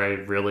before I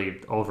really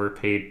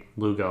overpaid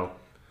Lugo.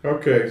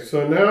 Okay,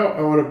 so now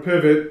I want to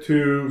pivot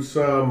to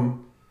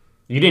some.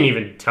 You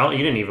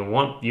don't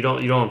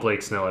want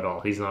Blake Snell at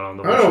all. He's not on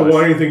the wish I don't list.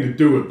 want anything to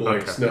do with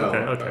Blake Snell.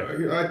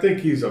 Okay. I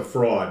think he's a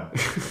fraud.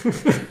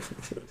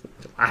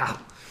 Wow.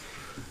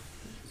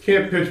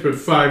 Can't pitch but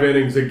 5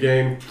 innings a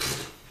game.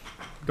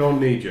 Don't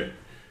need you.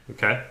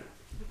 Okay.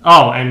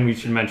 Oh, and we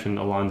should mention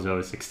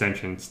Alonso's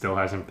extension still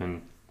hasn't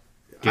been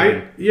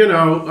given. We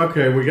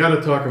got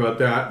to talk about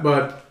that,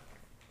 but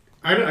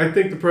I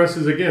think the press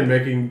is, again,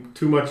 making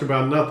too much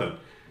about nothing.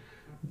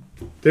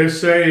 They're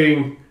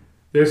saying,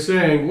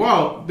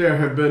 well, there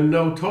have been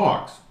no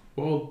talks.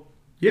 Well,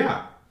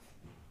 yeah.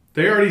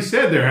 They already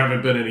said there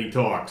haven't been any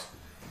talks.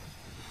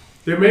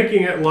 They're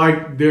making it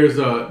like there's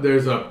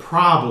a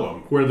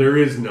problem where there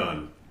is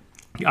none.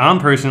 I'm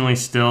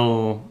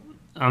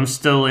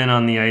still in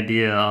on the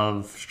idea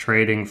of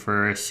trading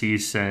for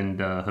Cease and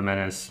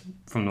Jimenez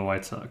from the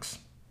White Sox.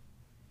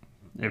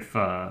 If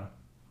what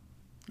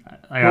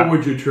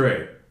would you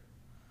trade?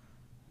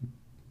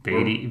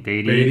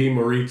 Beatty,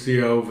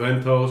 Maurizio,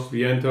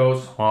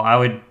 Vientos. Well,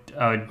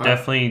 would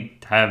definitely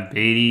have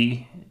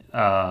Beatty.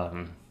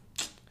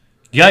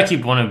 You gotta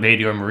keep one of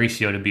Beatty or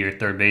Mauricio to be your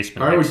third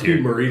baseman. I would keep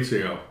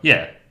Mauricio.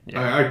 Yeah.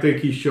 I think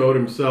he showed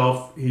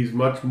himself. He's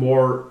much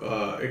more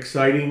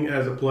exciting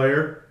as a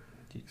player.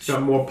 He's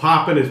got more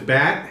pop in his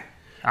bat.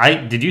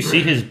 Did you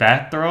see his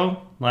bat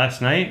throw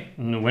last night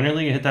in the Winter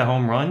League? He hit that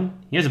home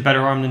run. He has a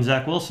better arm than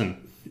Zach Wilson.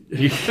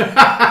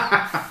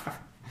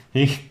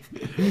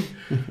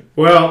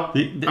 Well,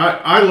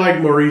 I like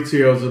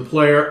Mauricio as a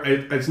player.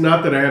 It's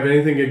not that I have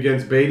anything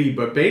against Beatty,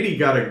 but Beatty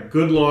got a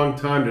good long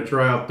time to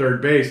try out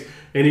third base,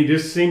 and he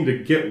just seemed to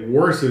get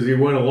worse as he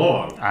went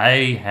along.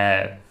 I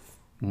have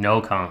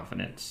no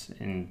confidence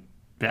in.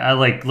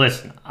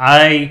 Listen.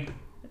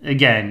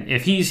 Again,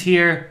 if he's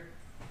here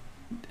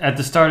at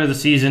the start of the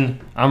season,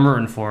 I'm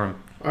rooting for him.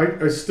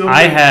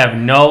 I have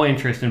no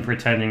interest in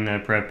pretending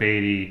that Brett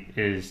Beatty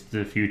is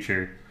the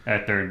future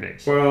at third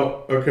base.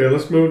 Well, okay,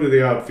 let's move to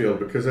the outfield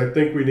because I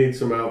think we need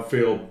some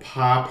outfield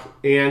pop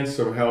and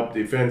some help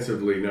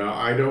defensively. Now,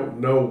 I don't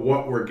know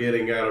what we're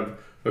getting out of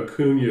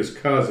Acuna's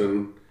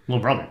cousin.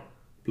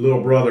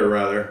 Little brother,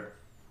 rather.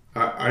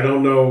 I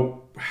don't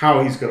know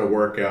how he's going to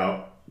work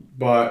out,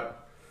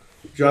 but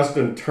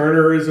Justin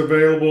Turner is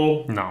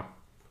available. No.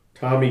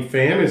 Tommy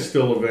Pham is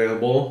still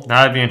available.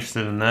 I'd be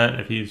interested in that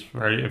if he's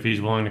ready, if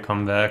he's willing to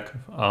come back.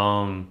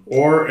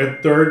 Or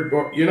at third,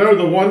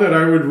 the one that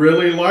I would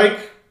really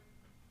like,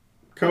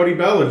 Cody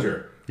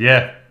Bellinger.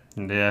 Yeah.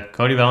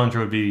 Cody Bellinger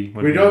would be.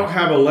 We don't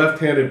have a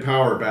left-handed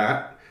power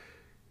bat.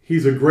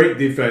 He's a great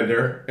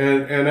defender,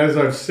 and as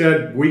I've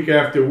said week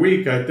after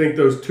week, I think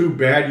those 2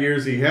 bad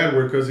years he had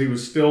were because he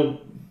was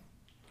still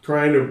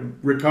trying to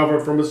recover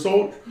from a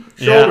shoulder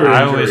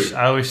injury.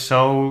 I was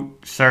so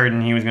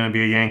certain he was going to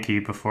be a Yankee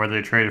before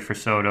they traded for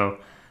Soto.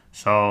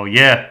 So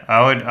yeah,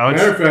 I would.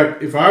 Matter of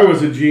fact, if I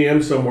was a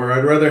GM somewhere,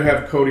 I'd rather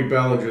have Cody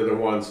Bellinger than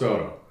Juan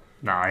Soto.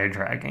 No, you're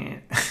dragging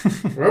it.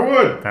 I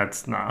would.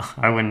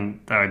 I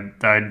wouldn't. I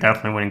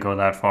definitely wouldn't go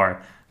that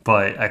far.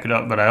 But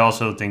I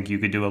also think you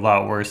could do a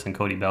lot worse than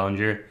Cody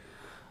Bellinger.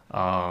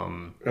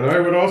 And I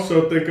would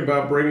also think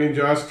about bringing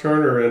Josh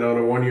Turner in on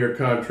a 1-year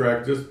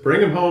contract. Just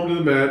bring him home to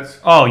the Mets.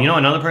 Oh,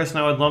 another person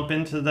I would lump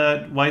into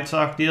that White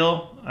Sox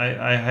deal.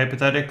 I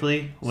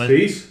hypothetically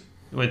Cease.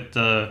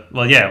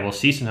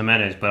 Cease and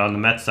Jimenez, but on the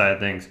Mets side of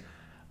things,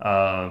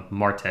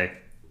 Marte.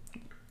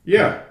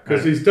 Yeah,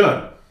 because he's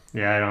done.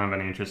 Yeah, I don't have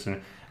any interest in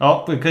it.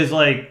 Oh, because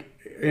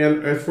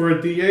And as for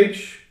a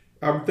DH,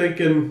 I'm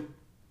thinking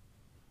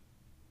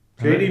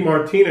JD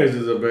Martinez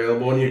is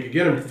available, and you could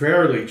get him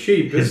fairly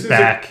cheap. His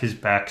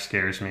back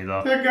scares me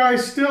though. That guy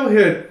still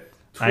hit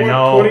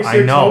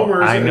 26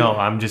 homers. I know.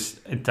 I'm just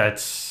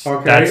that's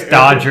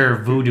Dodger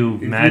voodoo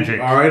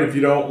magic. All right, if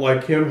you don't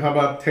like him, how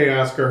about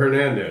Teoscar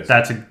Hernandez?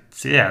 That's a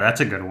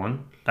good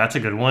one. That's a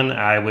good one.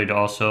 I would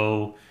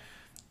also.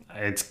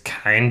 It's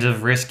kind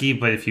of risky,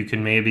 but if you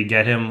can maybe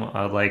get him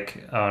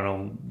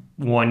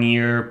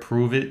 1-year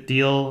prove it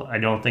deal, I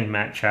don't think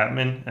Matt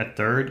Chapman at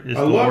third is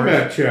the worst. I love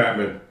Matt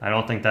Chapman. I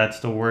don't think that's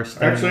the worst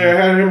thing. Actually, I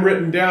had him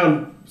written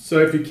down, so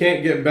if you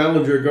can't get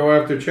Bellinger, go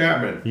after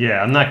Chapman.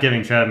 Yeah, I'm not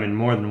giving Chapman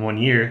more than 1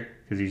 year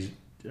because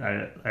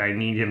I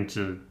need him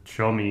to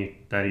show me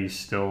that he's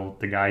still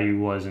the guy he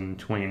was in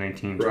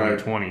 2019,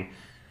 2020.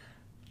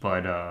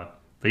 But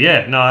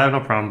yeah, no, I have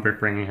no problem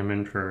bringing him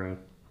in for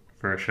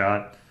a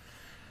shot.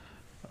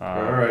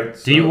 All right.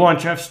 Do you want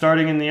Jeff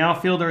starting in the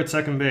outfield or at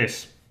second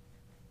base?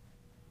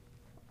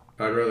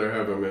 I'd rather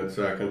have him at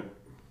second.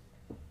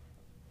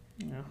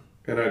 Yeah.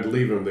 And I'd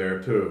leave him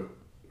there, too.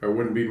 I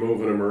wouldn't be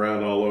moving him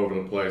around all over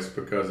the place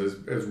because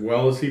as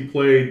well as he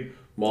played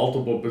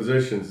multiple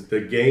positions,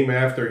 the game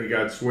after he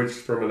got switched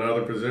from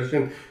another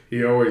position,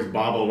 he always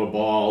bobbled a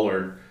ball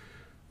or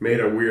made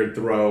a weird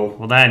throw.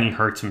 Well, then he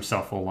hurts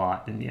himself a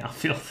lot in the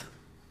outfield.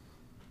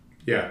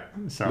 Yeah.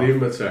 So leave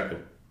him at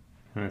second.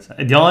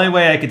 The only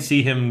way I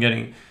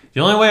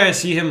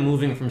see him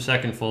moving from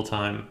second full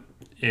time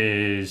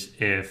is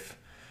if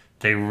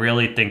they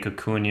really think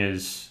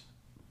Acuna's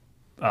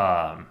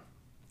a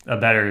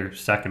better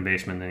second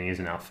baseman than he is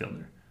an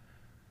outfielder,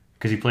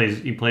 because he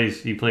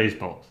plays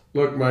both.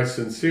 Look, my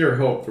sincere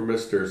hope for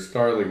Mr.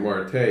 Starling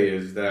Marte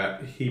is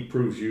that he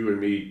proves you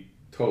and me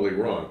totally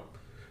wrong,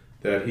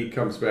 that he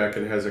comes back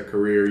and has a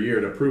career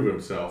year to prove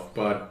himself,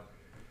 but.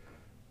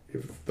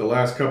 If the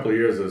last couple of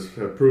years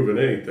have proven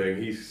anything,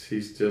 he's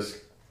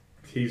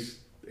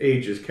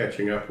age is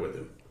catching up with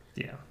him.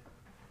 Yeah.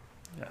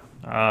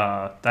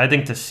 I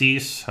think the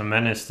Cease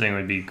Jimenez thing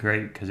would be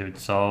great because it would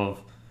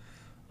solve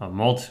a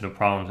multitude of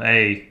problems.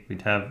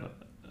 We'd have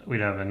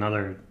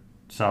another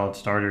solid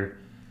starter.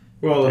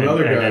 Well,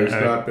 another guy who's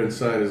not been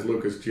signed is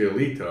Lucas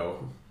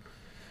Giolito.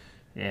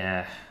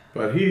 Yeah.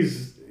 But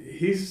he's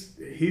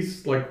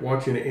like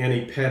watching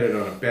Annie Pettit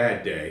on a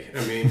bad day.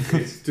 I mean,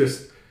 it's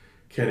just.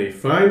 Can he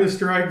find the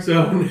strike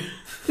zone?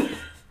 So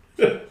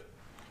that's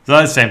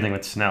the same thing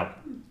with Snell.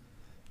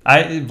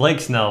 Blake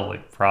Snell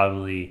would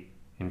probably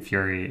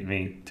infuriate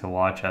me to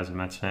watch as a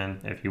Mets fan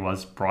if he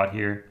was brought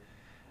here.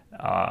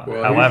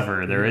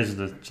 However, there is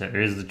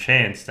the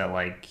chance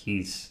that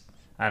he's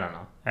I don't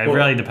know. It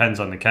really depends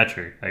on the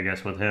catcher, I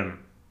guess, with him.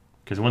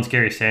 because once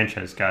Gary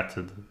Sanchez got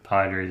to the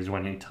Padres is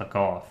when he took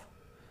off.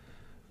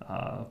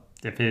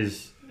 If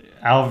him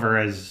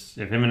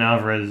and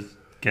Alvarez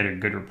get a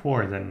good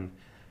rapport, then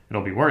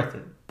it'll be worth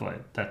it.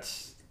 But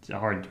that's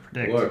hard to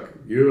predict. Look,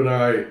 you and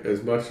I,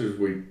 as much as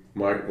we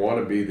might want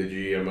to be the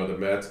GM of the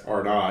Mets,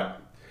 are not.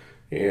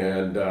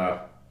 And,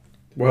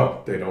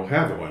 well, they don't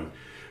have one.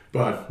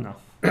 But No.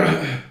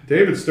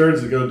 David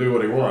Stearns is going to do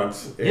what he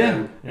wants. And,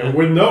 Yeah. and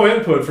with no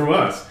input from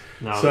us.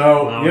 No,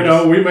 So,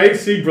 no, we may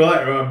see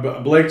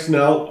Blake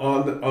Snell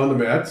on the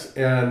Mets.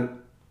 And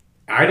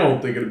I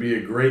don't think it'd be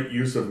a great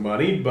use of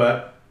money.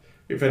 But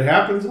if it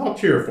happens, I'll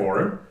cheer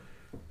for him.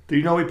 Do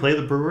you know we play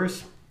the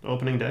Brewers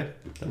opening day?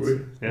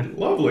 Yeah.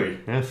 Lovely.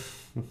 Yeah.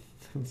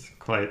 It's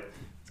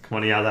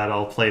funny how that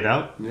all played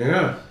out.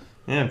 Yeah.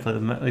 Yeah,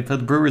 we play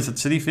the Brewers at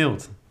Citi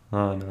Field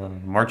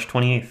on March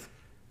 28th.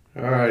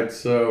 All right,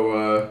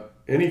 so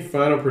any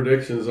final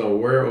predictions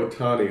on where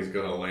Ohtani's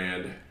going to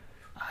land?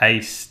 I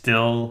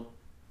still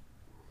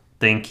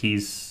think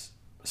he's...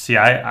 See,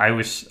 I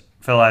was...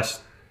 For the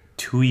last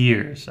 2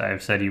 years,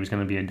 I've said he was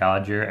going to be a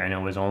Dodger, and it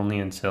was only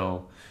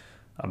until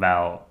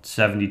about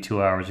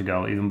 72 hours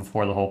ago, even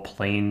before the whole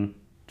plane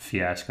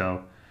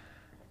fiasco,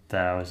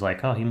 that I was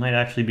like, oh, he might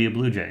actually be a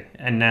Blue Jay.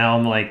 And now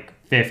I'm like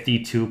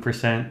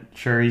 52%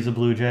 sure he's a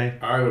Blue Jay.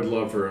 I would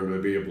love for him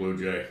to be a Blue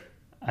Jay.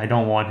 I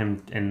don't want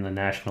him in the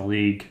National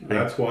League.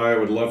 That's why I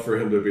would love for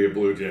him to be a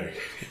Blue Jay.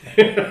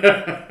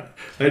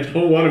 I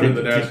don't want him in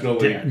the National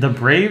League. The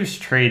Braves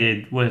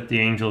traded with the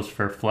Angels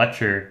for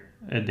Fletcher,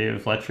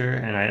 David Fletcher,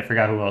 and I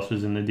forgot who else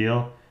was in the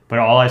deal. But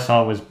all I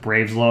saw was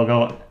Braves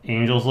logo,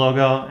 Angels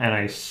logo, and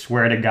I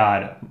swear to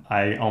God,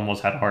 I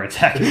almost had a heart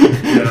attack.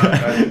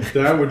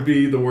 That would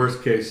be the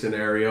worst case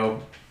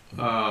scenario.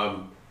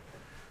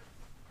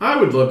 I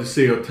would love to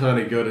see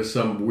Ohtani go to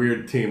some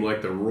weird team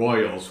like the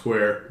Royals,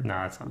 where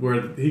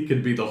he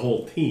could be the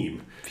whole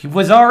team. He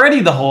was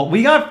already the whole.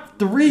 We got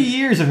 3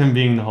 years of him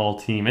being the whole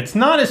team. It's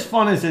not as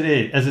fun as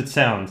it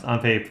sounds on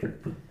paper.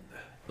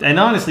 And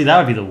honestly, that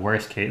would be the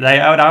worst case.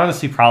 I would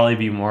honestly probably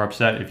be more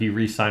upset if he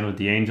re-signed with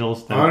the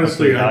Angels.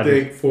 Honestly, I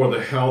think for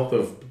the health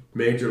of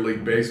Major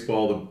League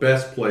Baseball, the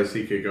best place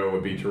he could go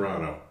would be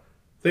Toronto.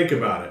 Think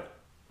about it.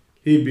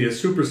 He'd be a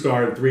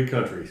superstar in 3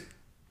 countries.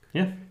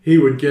 Yeah. He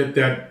would get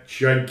that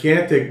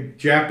gigantic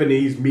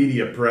Japanese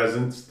media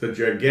presence, the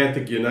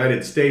gigantic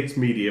United States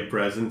media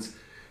presence.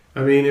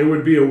 I mean, it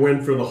would be a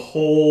win for the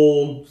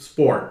whole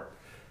sport.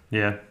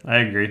 Yeah, I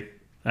agree.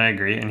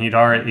 And he'd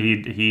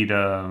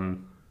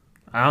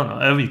I don't know.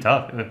 It would be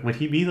tough. Would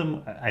he be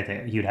I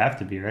think he'd have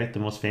to be, right? The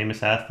most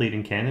famous athlete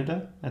in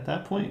Canada at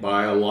that point?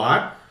 By a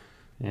lot.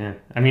 Yeah.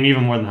 I mean,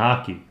 even more than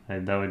hockey.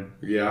 That would...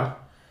 Yeah.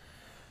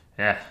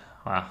 Yeah.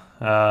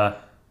 Wow.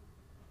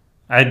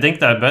 I think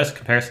the best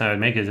comparison I would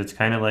make is it's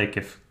kind of like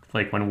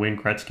when Wayne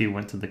Gretzky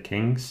went to the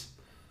Kings.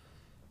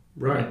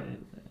 Right.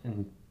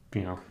 And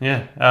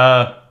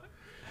yeah.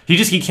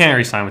 He can't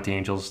re-sign with the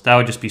Angels. That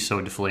would just be so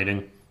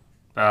deflating.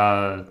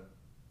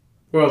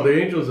 Well,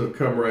 the Angels have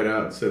come right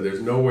out and said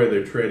there's no way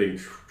they're trading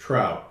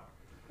Trout.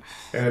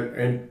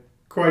 And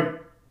quite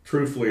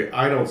truthfully,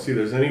 I don't see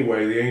there's any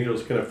way the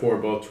Angels can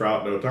afford both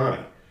Trout and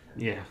Ohtani.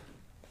 Yeah.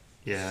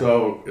 Yeah.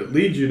 So it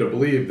leads you to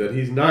believe that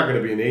he's not going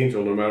to be an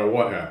Angel no matter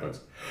what happens.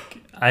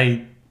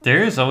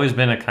 There's always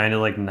been a kind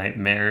of like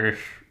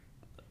nightmarish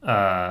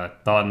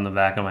thought in the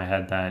back of my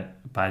head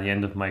that by the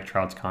end of Mike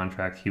Trout's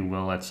contract, he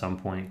will at some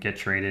point get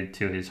traded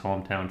to his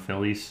hometown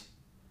Phillies,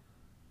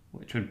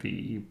 which would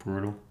be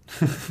brutal.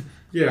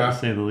 Yeah. To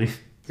say the least.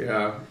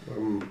 Yeah.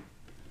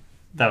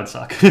 That would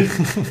suck.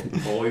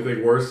 The only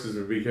thing worse is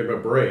if he became a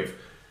Brave.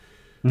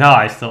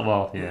 No,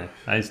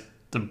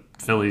 the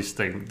Phillies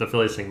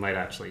thing might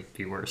actually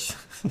be worse.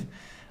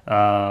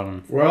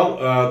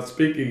 Well,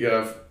 speaking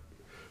of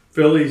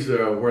Phillies,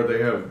 where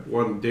they have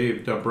one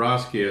Dave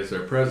Dombrowski as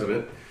their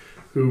president,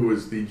 who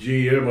was the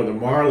GM of the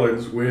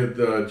Marlins with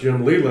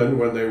Jim Leyland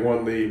when they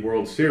won the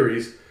World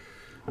Series.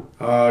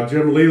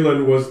 Jim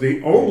Leyland was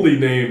the only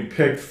name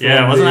picked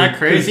from wasn't that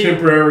crazy?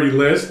 Contemporary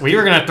list. We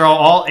were going to throw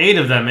all 8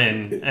 of them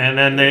in, and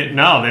then they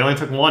only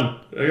took 1.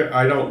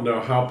 I don't know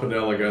how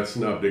Piniella got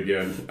snubbed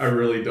again. I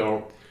really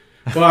don't.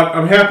 But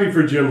I'm happy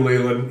for Jim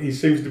Leyland. He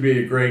seems to be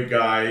a great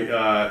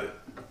guy.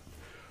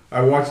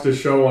 I watched a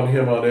show on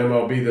him on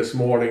MLB this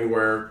morning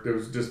where there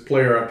was just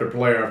player after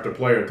player after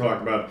player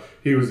talking about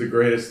he was the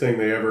greatest thing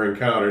they ever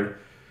encountered.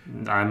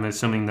 I'm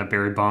assuming that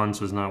Barry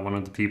Bonds was not one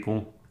of the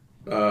people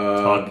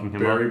talking him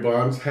Barry up.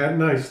 Bonds had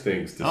nice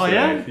things to say. Oh,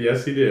 yeah?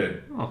 Yes, he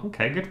did. Oh,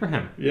 okay. Good for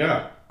him.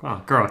 Yeah.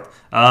 Wow, growth.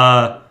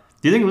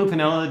 Do you think Lou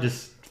Piniella,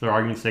 just for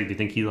argument's sake, do you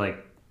think he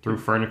threw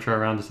furniture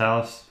around his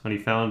house when he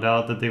found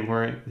out that he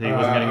wasn't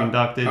getting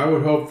inducted? I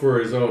would hope for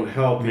his own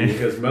health. He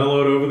has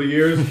mellowed over the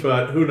years,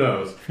 but who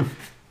knows?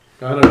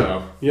 I don't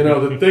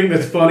know. The thing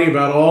that's funny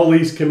about all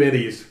these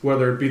committees,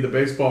 whether it be the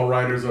baseball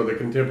writers or the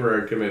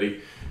contemporary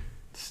committee,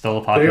 still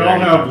a they popular. all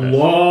have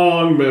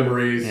long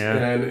memories, Yeah.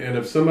 and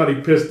if somebody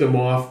pissed them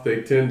off,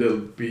 they tend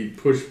to be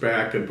pushed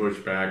back and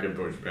pushed back and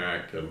pushed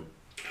back, and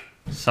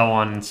so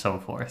on and so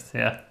forth.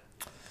 Yeah.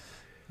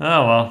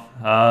 Oh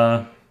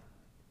well.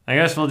 I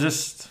guess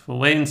we'll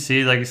wait and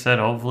see. Like I said,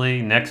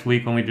 hopefully next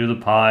week when we do the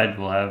pod,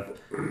 we'll have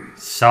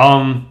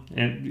some,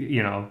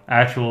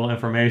 actual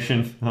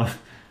information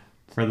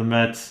for the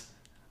Mets.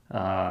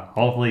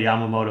 Hopefully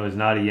Yamamoto is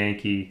not a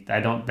Yankee.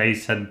 They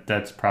said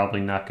that's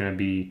probably not going to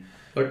be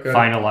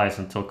finalized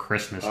until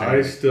Christmas.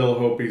 I still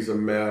hope he's a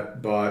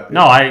Met, but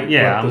I'm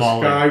the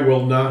all sky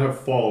will not have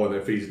fallen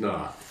if he's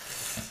not.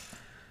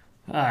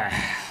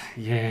 I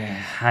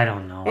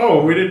don't know.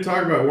 Oh, we didn't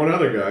talk about one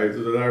other guy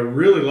that I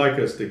really like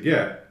us to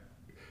get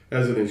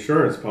as an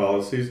insurance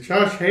policy. Is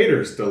Josh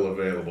Hader's still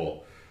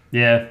available?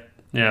 Yeah,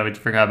 we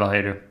forgot about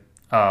Hader.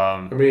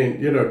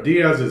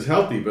 Diaz is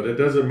healthy, but it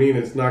doesn't mean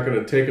it's not going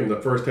to take him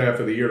the first half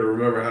of the year to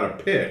remember how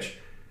to pitch.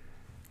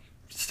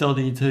 Still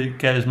need to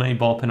get as many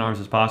bullpen arms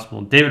as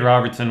possible. David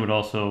Robertson would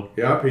also...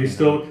 Yep, he's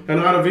still... And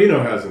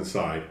Ottavino hasn't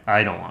signed.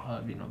 I don't want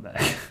Ottavino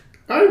back.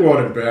 I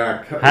want him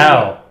back.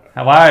 How?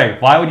 Why?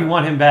 Why would you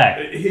want him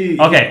back? See,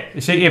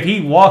 if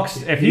he walks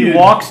the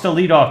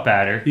leadoff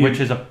batter, which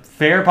is a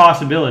fair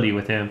possibility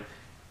with him,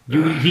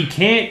 he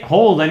can't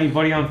hold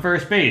anybody on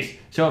first base.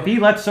 So if he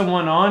lets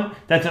someone on,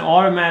 that's an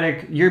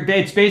automatic...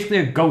 It's basically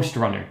a ghost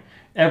runner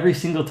every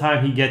single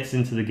time he gets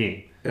into the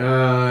game.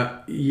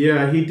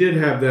 He did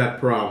have that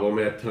problem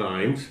at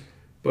times,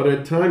 but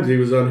at times he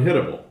was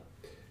unhittable.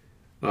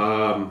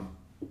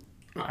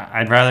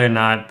 I'd rather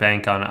not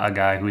bank on a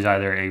guy who's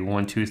either a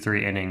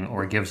 1-2-3 inning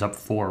or gives up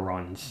 4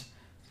 runs.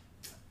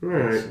 All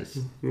right,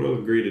 we'll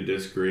agree to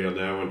disagree on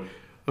that one.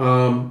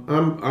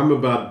 I'm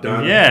about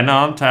done. Yeah, no,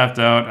 I'm tapped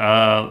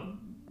out.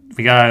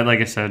 We got,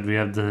 like I said, we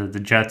have the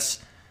Jets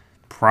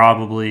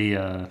probably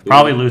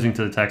losing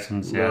to the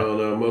Texans. Yeah.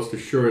 No, most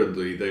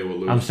assuredly they will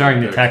lose. I'm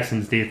starting the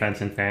Texans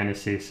defense in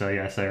fantasy, so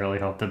yes, I really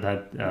hope that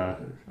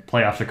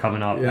playoffs are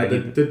coming up. Yeah,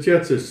 the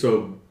Jets are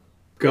so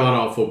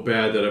god-awful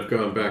bad that I've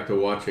gone back to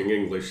watching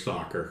English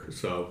soccer.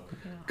 So,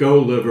 go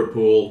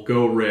Liverpool,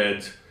 go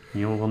Reds.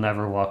 You will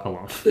never walk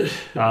alone.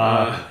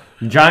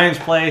 Giants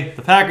play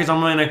the Packers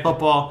on Monday Night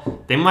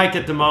Football. They might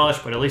get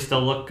demolished, but at least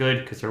they'll look good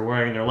because they're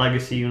wearing their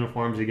legacy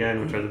uniforms again,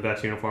 which are the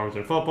best uniforms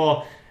in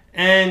football.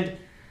 And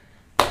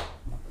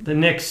the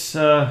Knicks,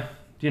 they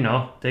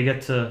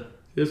get to...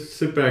 Just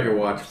sit back and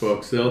watch,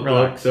 folks. They'll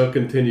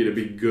continue to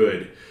be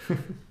good.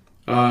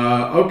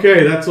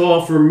 Okay, that's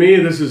all for me.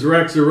 This is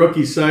Rex the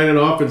Rookie signing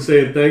off and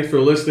saying thanks for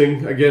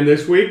listening again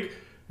this week.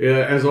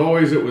 As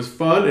always, it was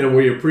fun, and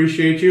we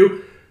appreciate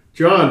you.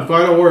 John,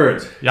 final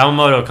words.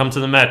 Yamamoto, come to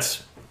the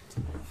Mets.